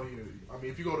 Mm-hmm. Oh yeah. I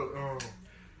mean, if you go to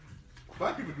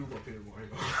black people do love Paramore.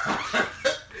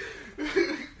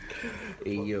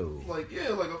 Hey yo. Like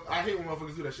I hate when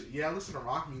motherfuckers do that shit. Yeah, I listen to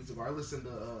rock music, or I listen to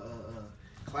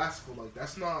classical. Like,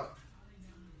 that's not.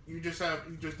 You just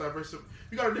diversify.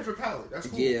 You got a different palette. That's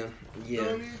cool. Yeah. You know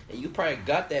what I mean? And you probably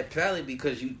got that palette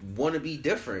because you want to be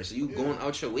different. So you going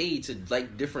out your way to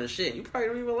like different shit. You probably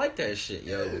don't even like that shit,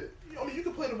 yo. I mean, you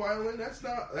can play the violin.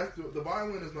 The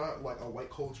violin is not like a white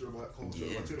culture, black culture.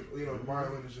 Yeah. You know, the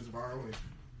violin is just violin.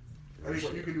 I mean,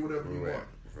 you can do whatever you want,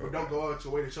 but don't go out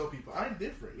your way to show people I'm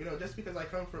different. You know, just because I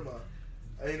come from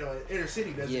You know, inner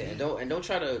city doesn't. Yeah, and don't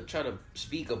try to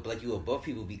speak up like you above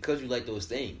people because you like those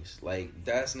things. Like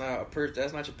that's not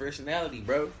that's not your personality,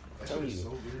 bro. I'm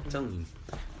telling you.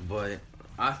 But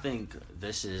I think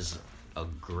this is a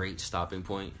great stopping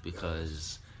point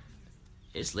because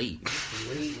it's late.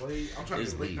 Late. I'm trying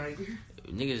to get late night.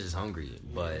 Niggas is hungry,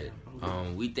 but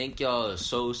we thank y'all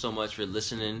so much for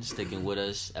listening, sticking with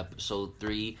us. Episode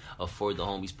 3 of For the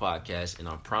Homies podcast, and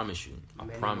I promise you,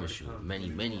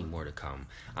 many more to come.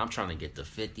 I'm trying to get to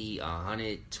 50,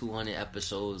 100, 200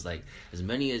 episodes, like as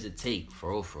many as it take for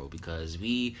real, because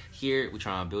we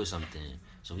trying to build something.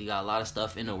 So we got a lot of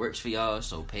stuff in the works for y'all.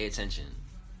 So pay attention.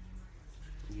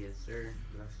 Yes, sir.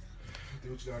 Do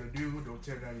what you gotta do. Don't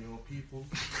tear down your own people.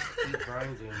 Keep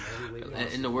grinding every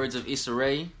way. In the words of Issa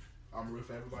Rae, I'm real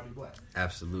for everybody black.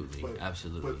 Absolutely.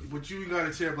 But you ain't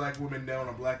gotta tear black women down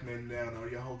or black men down or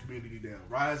your whole community down.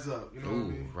 Rise up. You know what I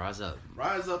mean? Rise up.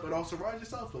 Rise up and also rise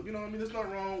yourself up. You know what I mean? There's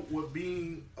nothing wrong with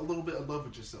being a little bit in love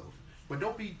with yourself. But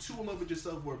don't be too in love with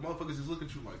yourself where motherfuckers just look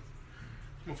at you like,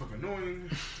 motherfucker annoying.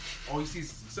 All he sees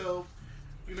is himself.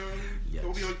 You know what I mean? Yes.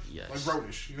 Don't be like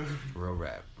roadish. You know? Real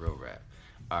rap.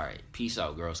 All right. Peace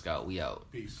out, Girl Scout. We out.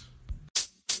 Peace.